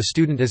test if the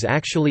student is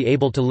actually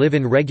able to live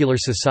in regular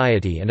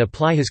society and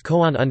apply his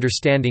koan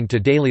understanding to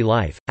daily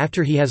life,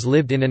 after he has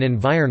lived in an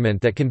environment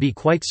that can be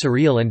quite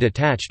surreal and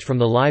detached from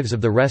the lives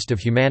of the rest of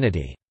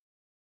humanity.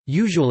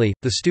 Usually,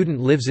 the student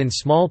lives in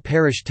small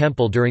parish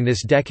temple during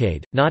this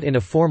decade, not in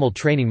a formal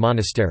training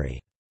monastery.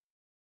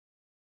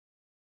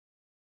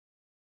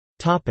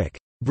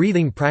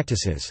 Breathing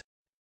practices.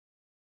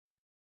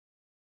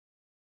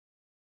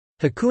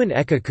 Hakuin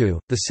Ekaku,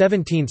 the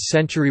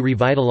 17th-century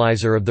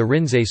revitalizer of the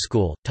Rinzai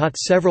school, taught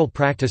several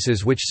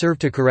practices which serve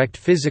to correct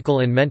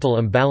physical and mental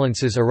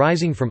imbalances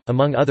arising from,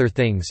 among other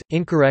things,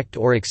 incorrect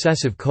or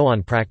excessive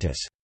koan practice.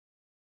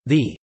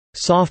 The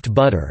soft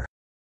butter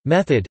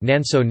method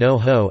Nanso no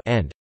ho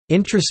and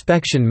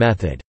introspection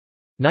method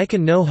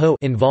Nikan no ho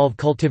involve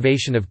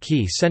cultivation of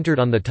ki centered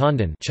on the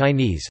tanden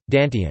Chinese,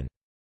 dantian.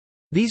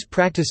 These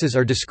practices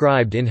are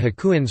described in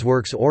Hakuin's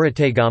works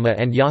Orategama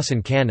and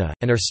Yasen Kana,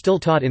 and are still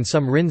taught in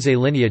some Rinzai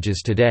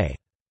lineages today.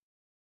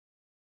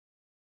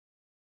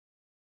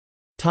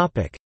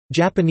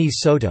 Japanese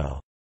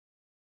Soto.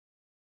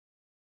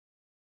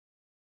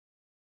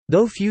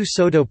 Though few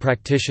Soto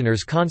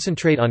practitioners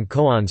concentrate on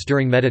koans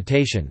during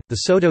meditation,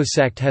 the Soto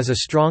sect has a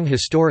strong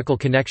historical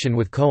connection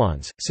with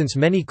koans, since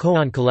many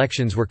koan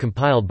collections were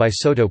compiled by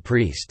Soto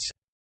priests.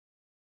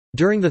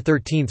 During the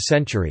 13th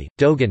century,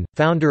 Dogen,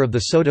 founder of the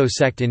Soto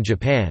sect in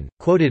Japan,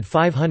 quoted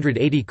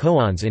 580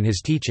 koans in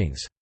his teachings.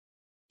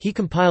 He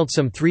compiled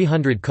some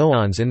 300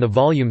 koans in the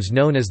volumes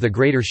known as the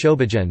Greater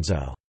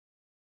Shobogenzo.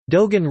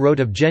 Dogen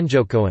wrote of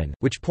Genjokoan,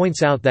 which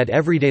points out that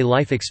everyday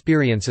life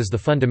experience is the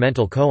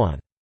fundamental koan.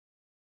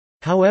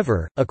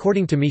 However,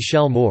 according to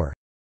Michel Moore,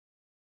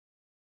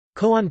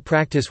 koan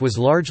practice was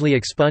largely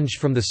expunged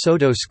from the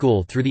Soto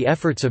school through the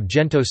efforts of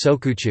Gento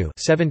Sokuchu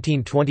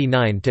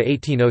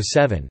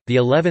 (1729–1807), the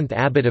 11th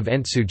abbot of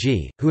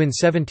Entsuji, who in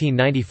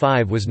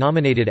 1795 was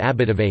nominated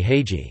abbot of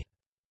Eiheiji.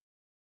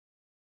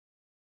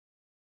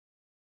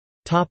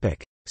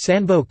 Topic: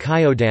 Sanbo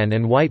Kyodan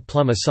and White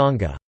Plum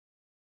Asanga.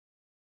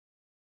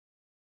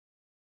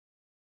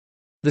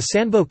 The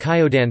Sanbo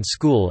Kyodan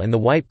school and the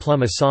White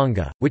Plum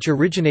Asanga, which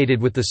originated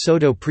with the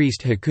Soto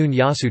priest Hakun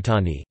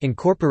Yasutani,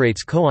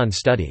 incorporates koan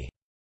study.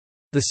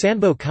 The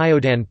Sanbo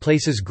Kyodan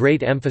places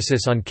great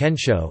emphasis on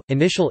kensho,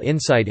 initial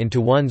insight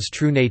into one's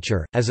true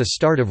nature, as a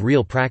start of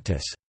real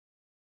practice.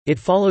 It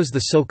follows the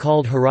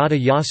so-called Harada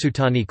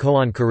Yasutani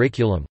koan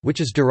curriculum,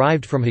 which is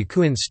derived from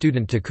Hakuin's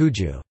student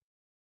Takuju.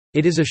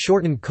 It is a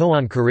shortened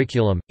koan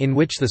curriculum, in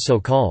which the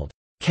so-called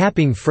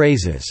capping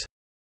phrases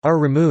are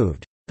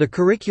removed. The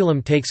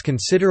curriculum takes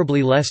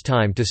considerably less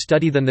time to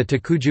study than the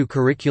Takuju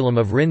curriculum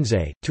of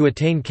Rinzai. To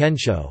attain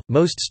kensho,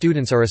 most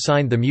students are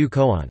assigned the mu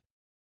koan.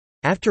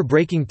 After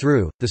breaking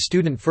through, the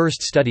student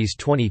first studies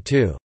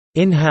 22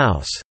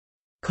 in-house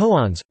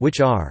koans,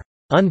 which are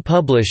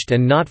unpublished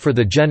and not for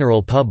the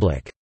general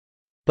public,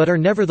 but are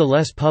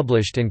nevertheless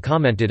published and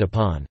commented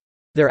upon.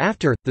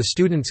 Thereafter, the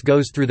students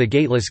goes through the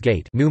Gateless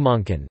Gate,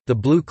 the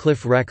Blue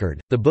Cliff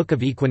Record, the Book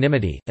of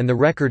Equanimity, and the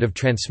Record of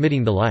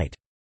Transmitting the Light.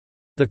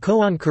 The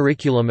koan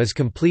curriculum is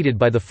completed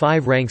by the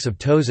 5 ranks of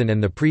Tozen and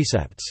the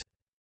precepts.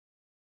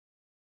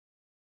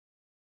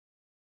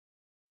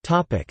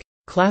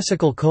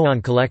 Classical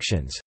koan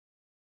collections.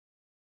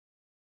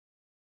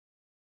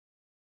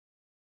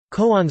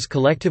 Koans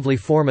collectively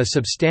form a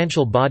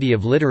substantial body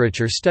of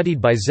literature studied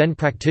by Zen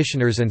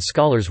practitioners and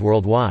scholars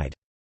worldwide.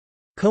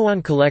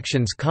 Koan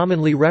collections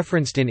commonly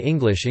referenced in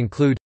English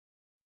include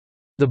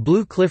the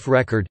Blue Cliff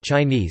Record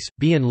Chinese,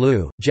 Bian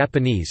Lu,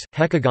 Japanese,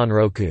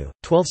 Hekiganroku,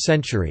 12th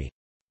century.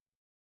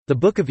 The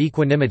Book of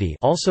Equanimity,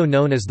 also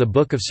known as the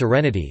Book of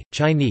Serenity,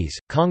 Chinese,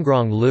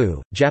 Kongrong Lu,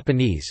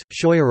 Japanese,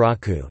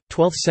 Shoyaraku,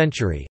 12th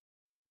century.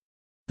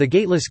 The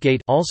Gateless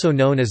Gate, also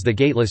known as the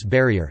Gateless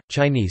Barrier,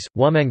 Chinese,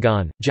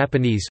 Womengan,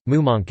 Japanese,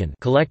 Mumonkan,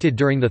 collected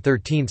during the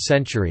 13th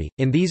century.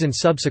 In these and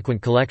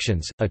subsequent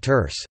collections, a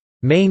terse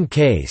main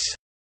case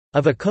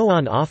of a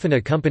koan often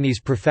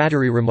accompanies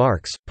prefatory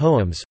remarks,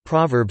 poems,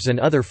 proverbs and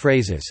other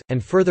phrases,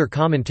 and further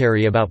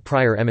commentary about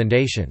prior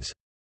emendations.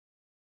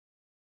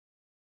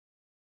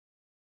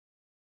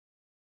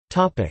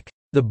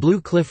 The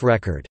Blue Cliff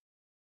Record.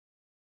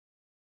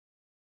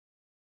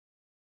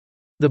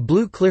 The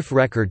Blue Cliff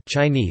Record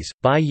Chinese,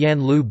 Bai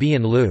Yan Lu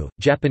Bian Lu,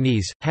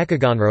 Japanese,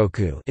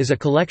 Hekiganroku is a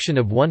collection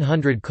of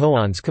 100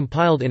 koans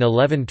compiled in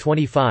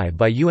 1125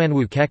 by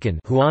Yuanwu Kekin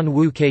Huan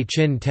Wu Ke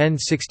Chin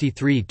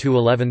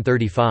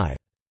 1063–1135.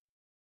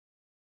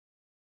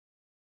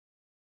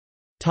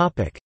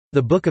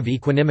 The Book of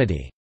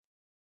Equanimity.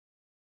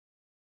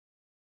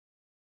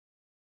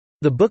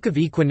 The Book of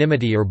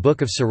Equanimity or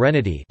Book of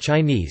Serenity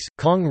Chinese,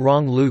 Kong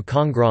Rong Lu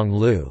Kongrong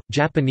Lu,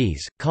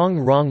 Japanese, Kong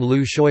Rong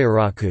Lu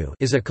Shoyaraku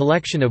is a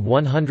collection of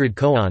 100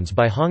 koans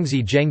by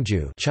Hongzi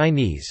Zhengju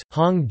Chinese,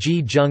 Hong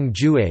Ji Zheng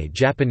Jue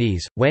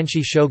Japanese,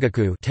 Wanshi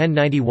Shogaku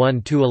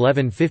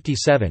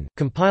 1091–1157,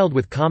 compiled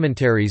with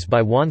commentaries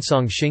by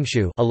Wansong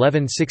Xingshu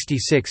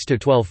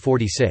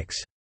 1166–1246.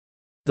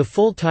 The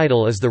full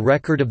title is The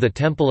Record of the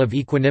Temple of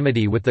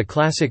Equanimity with the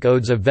classic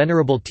odes of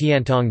Venerable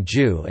Tiantong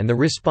Ju and the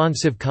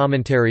responsive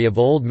commentary of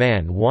Old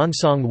Man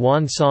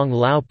Wansong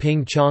Lao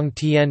Ping Chong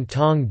Tien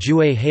Tong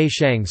Jue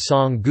Heishang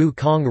Song Gu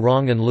Kong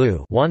Rong and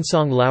Lu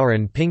Wansong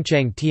Laoran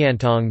Pingchang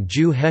Tiantong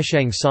Ju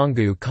Heshang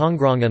Songgu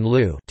Kongrong and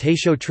Lu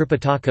Taisho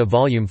Tripitaka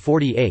Volume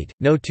 48,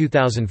 No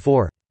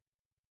 2004.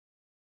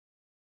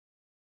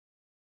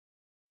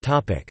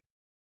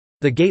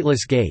 The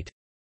Gateless Gate.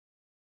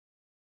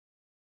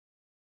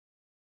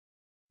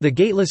 The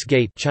Gateless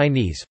Gate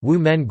Chinese, Wu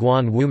Men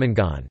Guan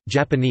Wumengan,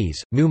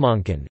 Japanese,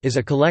 Mumonkan is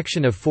a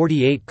collection of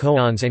 48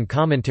 koans and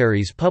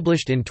commentaries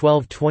published in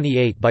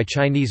 1228 by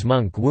Chinese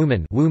monk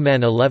Wumen Wu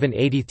Men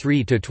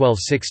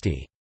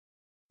 1183–1260.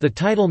 The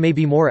title may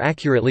be more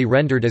accurately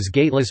rendered as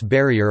Gateless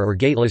Barrier or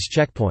Gateless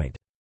Checkpoint.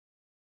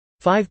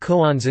 5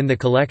 koans in the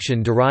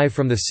collection derive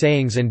from the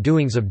sayings and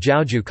doings of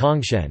Jiaoju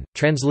Kongshen,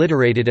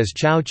 transliterated as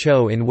Chao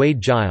Cho in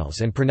Wade Giles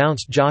and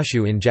pronounced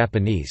Joshu in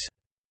Japanese.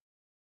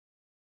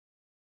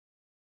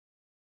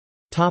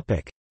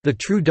 The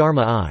True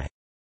Dharma Eye.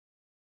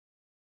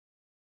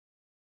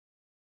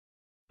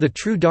 The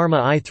True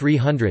Dharma Eye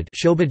 300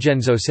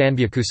 Shobogenzo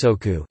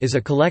Sanbyakusoku is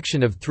a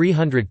collection of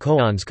 300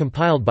 koans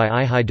compiled by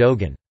Eihai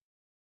Dogen.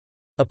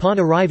 Upon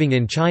arriving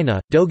in China,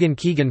 Dogen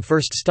Kegon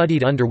first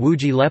studied under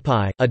Wuji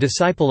Lepai, a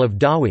disciple of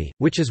Dawi,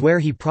 which is where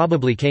he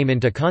probably came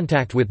into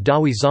contact with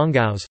Dawi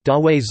Zonggao's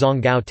Dawei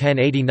Zonggao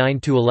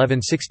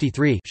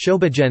 1089–1163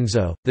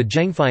 Shobogenzo, the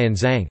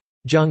Zhengfayan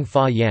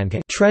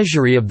Zhang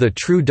treasury of the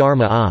true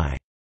Dharma I.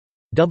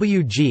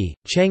 W.G.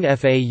 Cheng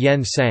Fa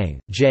Yen Sang,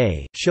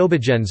 J.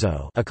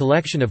 Shobogenzo, a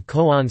collection of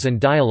koans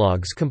and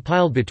dialogues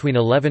compiled between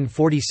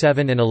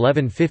 1147 and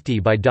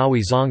 1150 by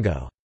Dawi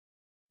Zongo.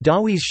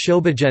 Dawi's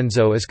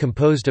Shobogenzo is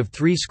composed of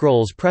 3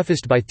 scrolls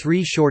prefaced by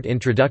 3 short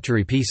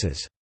introductory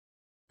pieces.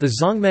 The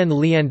Zongmen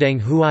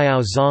Liandeng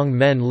Huayao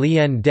Zongmen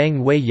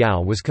Liandeng Wei Yao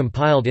was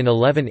compiled in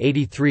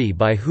 1183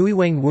 by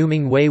Huiweng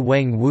Wuming Wei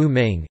Weng Wu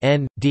Ming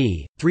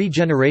N.D., 3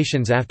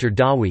 generations after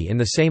Dawi in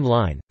the same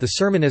line. The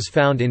sermon is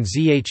found in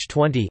ZH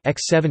 20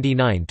 x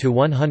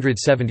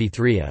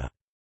 79–173a.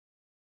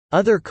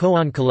 Other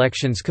koan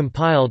collections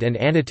compiled and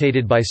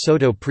annotated by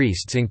Soto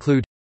priests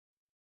include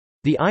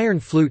The Iron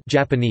Flute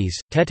Japanese,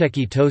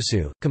 Teteki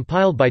Tosu,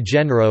 compiled by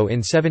Genro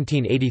in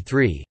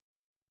 1783.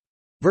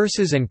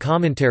 Verses and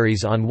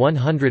commentaries on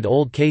 100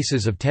 old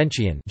cases of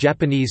Tenchian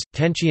Japanese,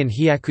 Tenchian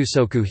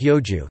Hyakusoku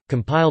Hyoju,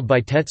 compiled by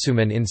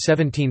Tetsuman in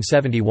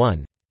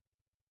 1771.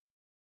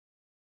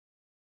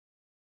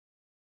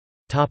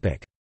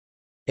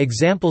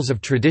 Examples of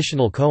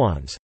traditional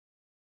koans.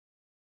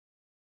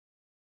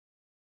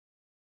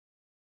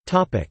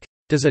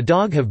 Does a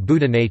dog have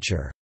Buddha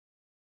nature?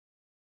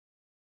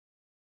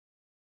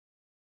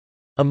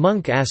 A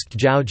monk asked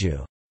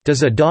Zhaoju,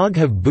 "Does a dog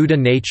have Buddha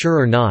nature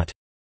or not?"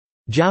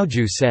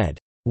 Zhaoju said,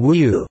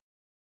 "Wu."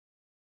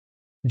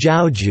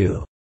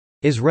 Zhaoju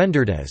is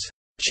rendered as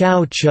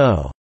Chao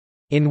Cho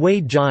in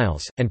Wade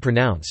Giles, and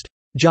pronounced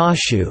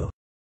Joshu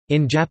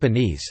in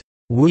Japanese.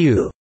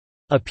 Wu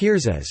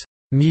appears as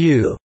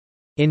mu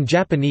in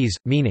Japanese,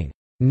 meaning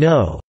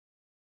no,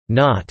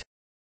 not,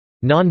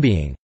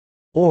 non-being,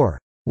 or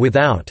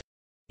without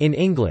in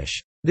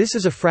English. This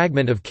is a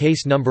fragment of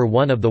case number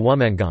 1 of the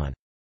Womengan.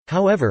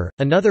 However,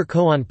 another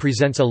koan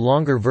presents a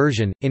longer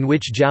version, in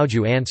which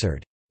Zhaoju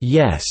answered,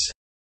 "Yes,"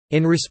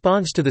 in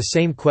response to the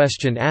same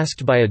question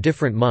asked by a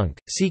different monk.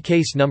 See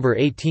case number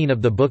 18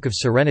 of the Book of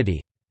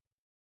Serenity.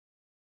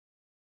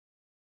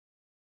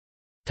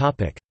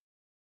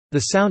 The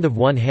sound of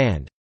one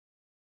hand.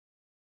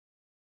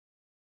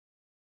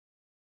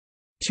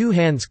 2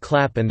 hands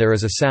clap and there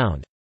is a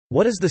sound.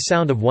 What is the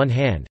sound of one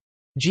hand?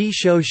 Ji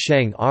Shou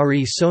Sheng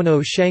Ari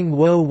Sono Sheng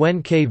Wo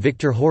Wen K.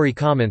 Victor Hori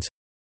comments,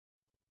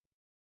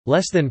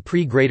 less than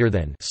pre greater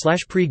than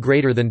 / pre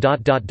greater than ...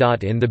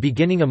 In the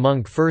beginning a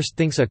monk first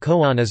thinks a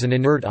koan is an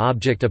inert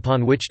object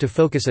upon which to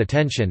focus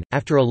attention.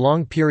 After a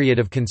long period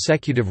of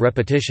consecutive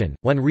repetition,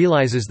 one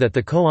realizes that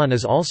the koan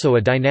is also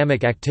a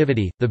dynamic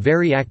activity, the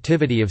very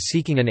activity of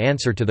seeking an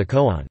answer to the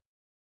koan.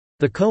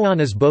 The koan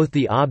is both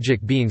the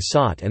object being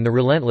sought and the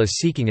relentless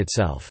seeking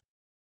itself.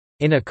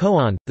 In a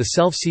koan, the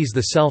self sees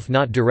the self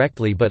not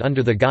directly but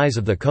under the guise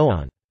of the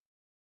koan.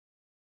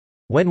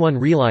 When one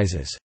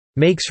realizes,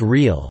 makes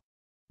real,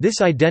 this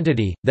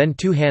identity, then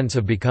 2 hands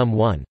have become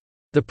one.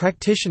 The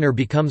practitioner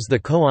becomes the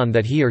koan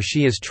that he or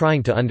she is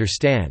trying to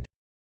understand.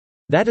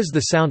 That is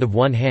the sound of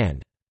one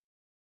hand.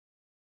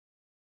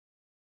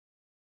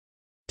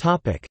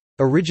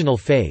 Original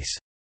face.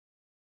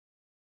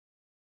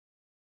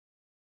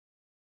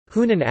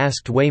 Hunan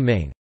asked Wei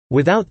Ming,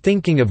 "Without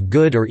thinking of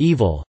good or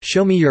evil,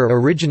 show me your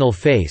original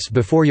face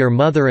before your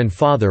mother and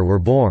father were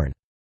born."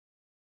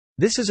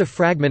 This is a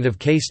fragment of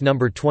case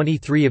number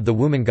 23 of the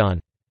Womengan.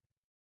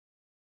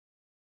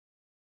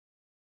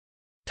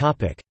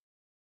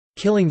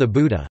 Killing the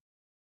Buddha.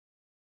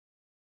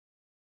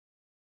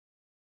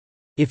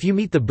 If you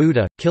meet the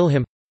Buddha, kill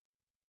him.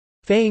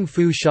 Feiying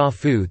Fu Sha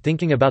Fu.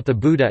 Thinking about the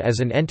Buddha as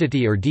an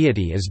entity or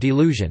deity is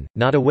delusion,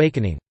 not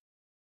awakening.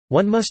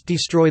 One must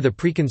destroy the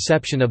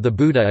preconception of the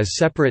Buddha as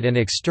separate and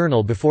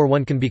external before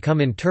one can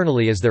become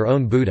internally as their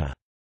own Buddha.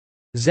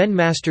 Zen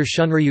master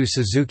Shunryu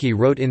Suzuki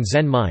wrote in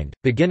Zen Mind,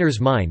 Beginner's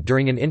Mind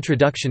during an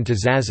introduction to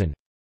Zazen,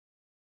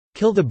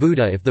 "Kill the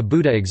Buddha if the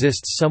Buddha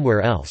exists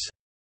somewhere else.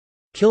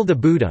 Kill the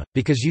Buddha,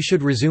 because you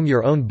should resume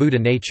your own Buddha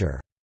nature."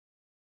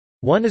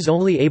 One is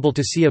only able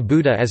to see a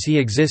Buddha as he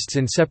exists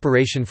in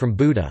separation from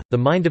Buddha. The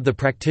mind of the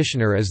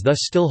practitioner is thus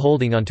still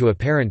holding onto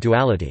apparent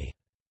duality.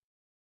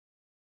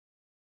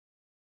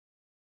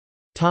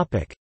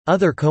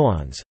 Other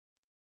koans.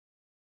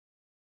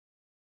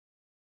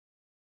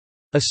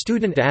 A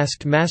student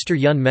asked Master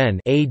Yun Men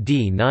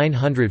AD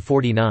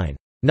 949,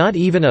 "Not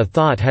even a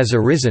thought has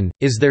arisen,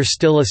 is there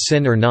still a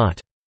sin or not?"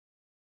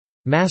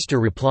 Master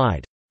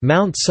replied,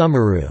 "Mount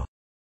Sumeru."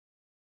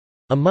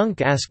 A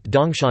monk asked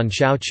Dongshan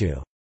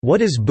Shaochu,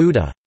 "What is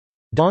Buddha?"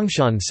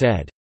 Dongshan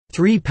said,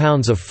 3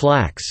 pounds of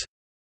flax.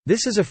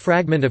 This is a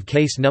fragment of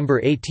case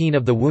number 18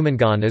 of the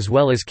Womengan as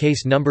well as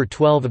case number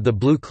 12 of the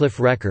Blue Cliff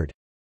Record.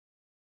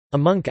 A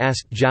monk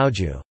asked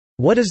Zhaoju,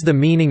 "What is the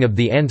meaning of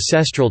the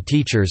ancestral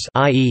teachers,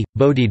 i.e.,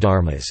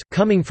 Bodhidharmas,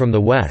 coming from the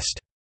West?"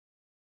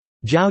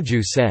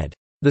 Zhaoju said,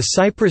 "The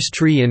cypress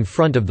tree in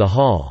front of the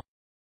hall."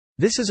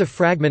 This is a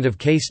fragment of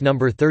case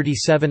number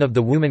 37 of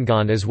the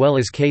Womangan as well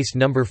as case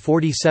number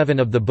 47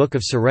 of the Book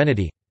of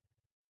Serenity.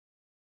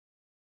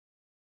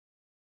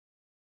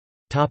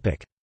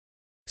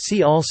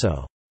 See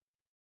also: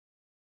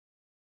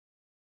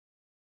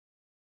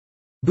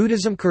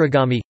 Buddhism,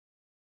 Kurigami,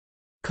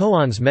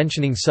 koans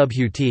mentioning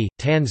Subhuti,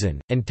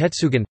 Tanzan, and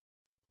Tetsugan,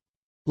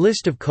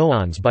 List of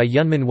koans by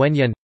Yunmin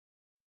Wenyan,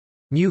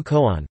 Mu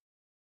koan,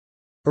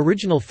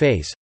 Original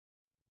face,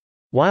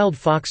 Wild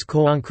fox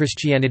koan,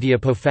 Christianity,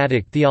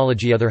 apophatic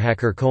theology, other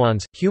hacker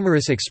koans,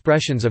 humorous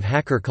expressions of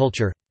hacker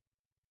culture.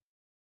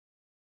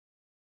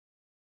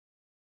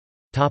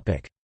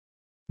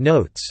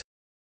 Notes.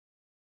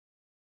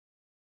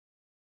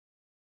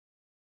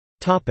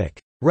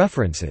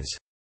 References.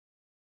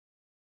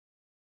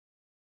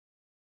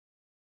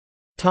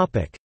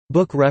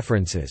 Book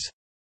references.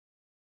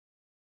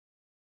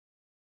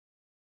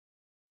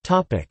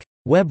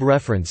 Web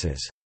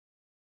references.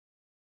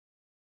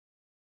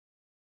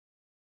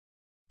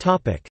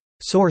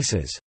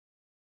 Sources.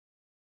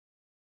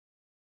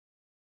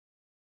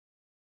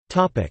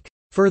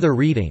 Further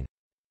reading.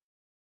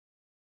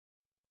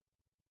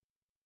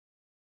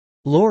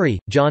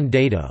 Laurie, John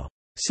Dado.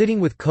 Sitting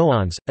with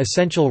Koans,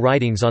 Essential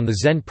Writings on the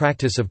Zen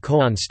Practice of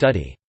Koan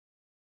Study.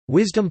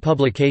 Wisdom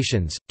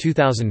Publications,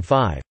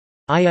 2005.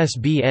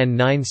 ISBN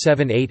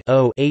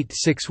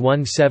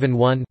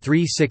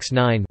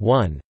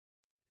 978-0-86171-369-1.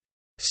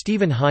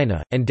 Stephen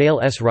Heine, and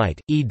Dale S.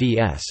 Wright,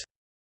 eds.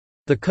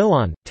 The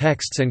Koan,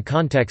 Texts and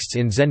Contexts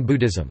in Zen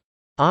Buddhism.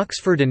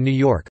 Oxford and New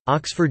York,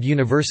 Oxford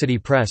University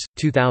Press,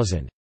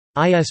 2000.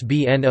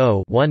 ISBN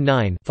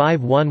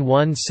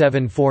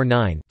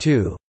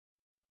 0-19-511749-2.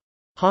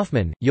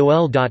 Hoffman,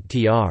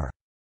 Yoel.Tr.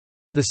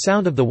 The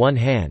Sound of the One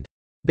Hand.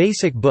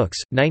 Basic Books,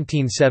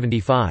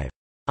 1975.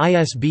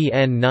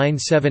 ISBN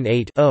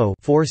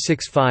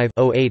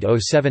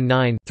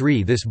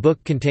 978-0-465-08079-3. This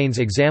book contains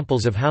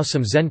examples of how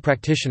some Zen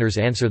practitioners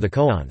answer the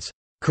koans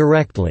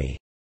correctly.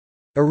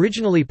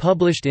 Originally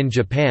published in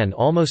Japan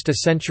almost a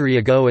century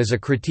ago as a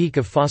critique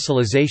of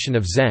fossilization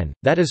of Zen,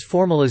 that is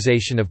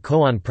formalization of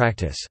koan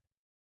practice.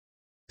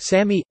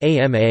 Sami,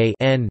 Ama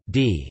N.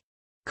 D.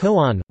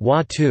 Koan,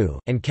 Wa 2,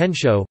 and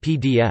Kensho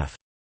PDF.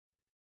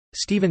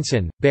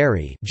 Stevenson,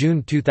 Barry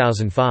June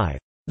 2005.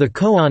 The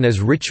Koan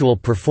as Ritual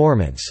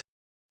Performance.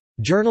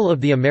 Journal of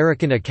the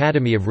American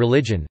Academy of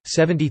Religion,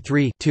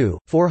 73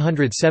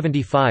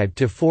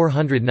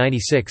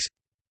 475–496.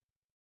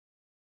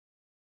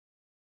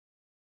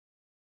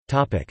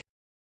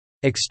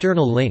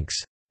 External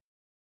links.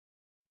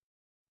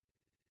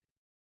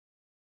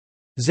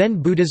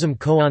 Zen Buddhism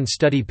Koan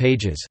study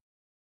pages,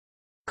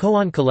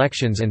 Koan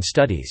collections and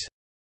studies.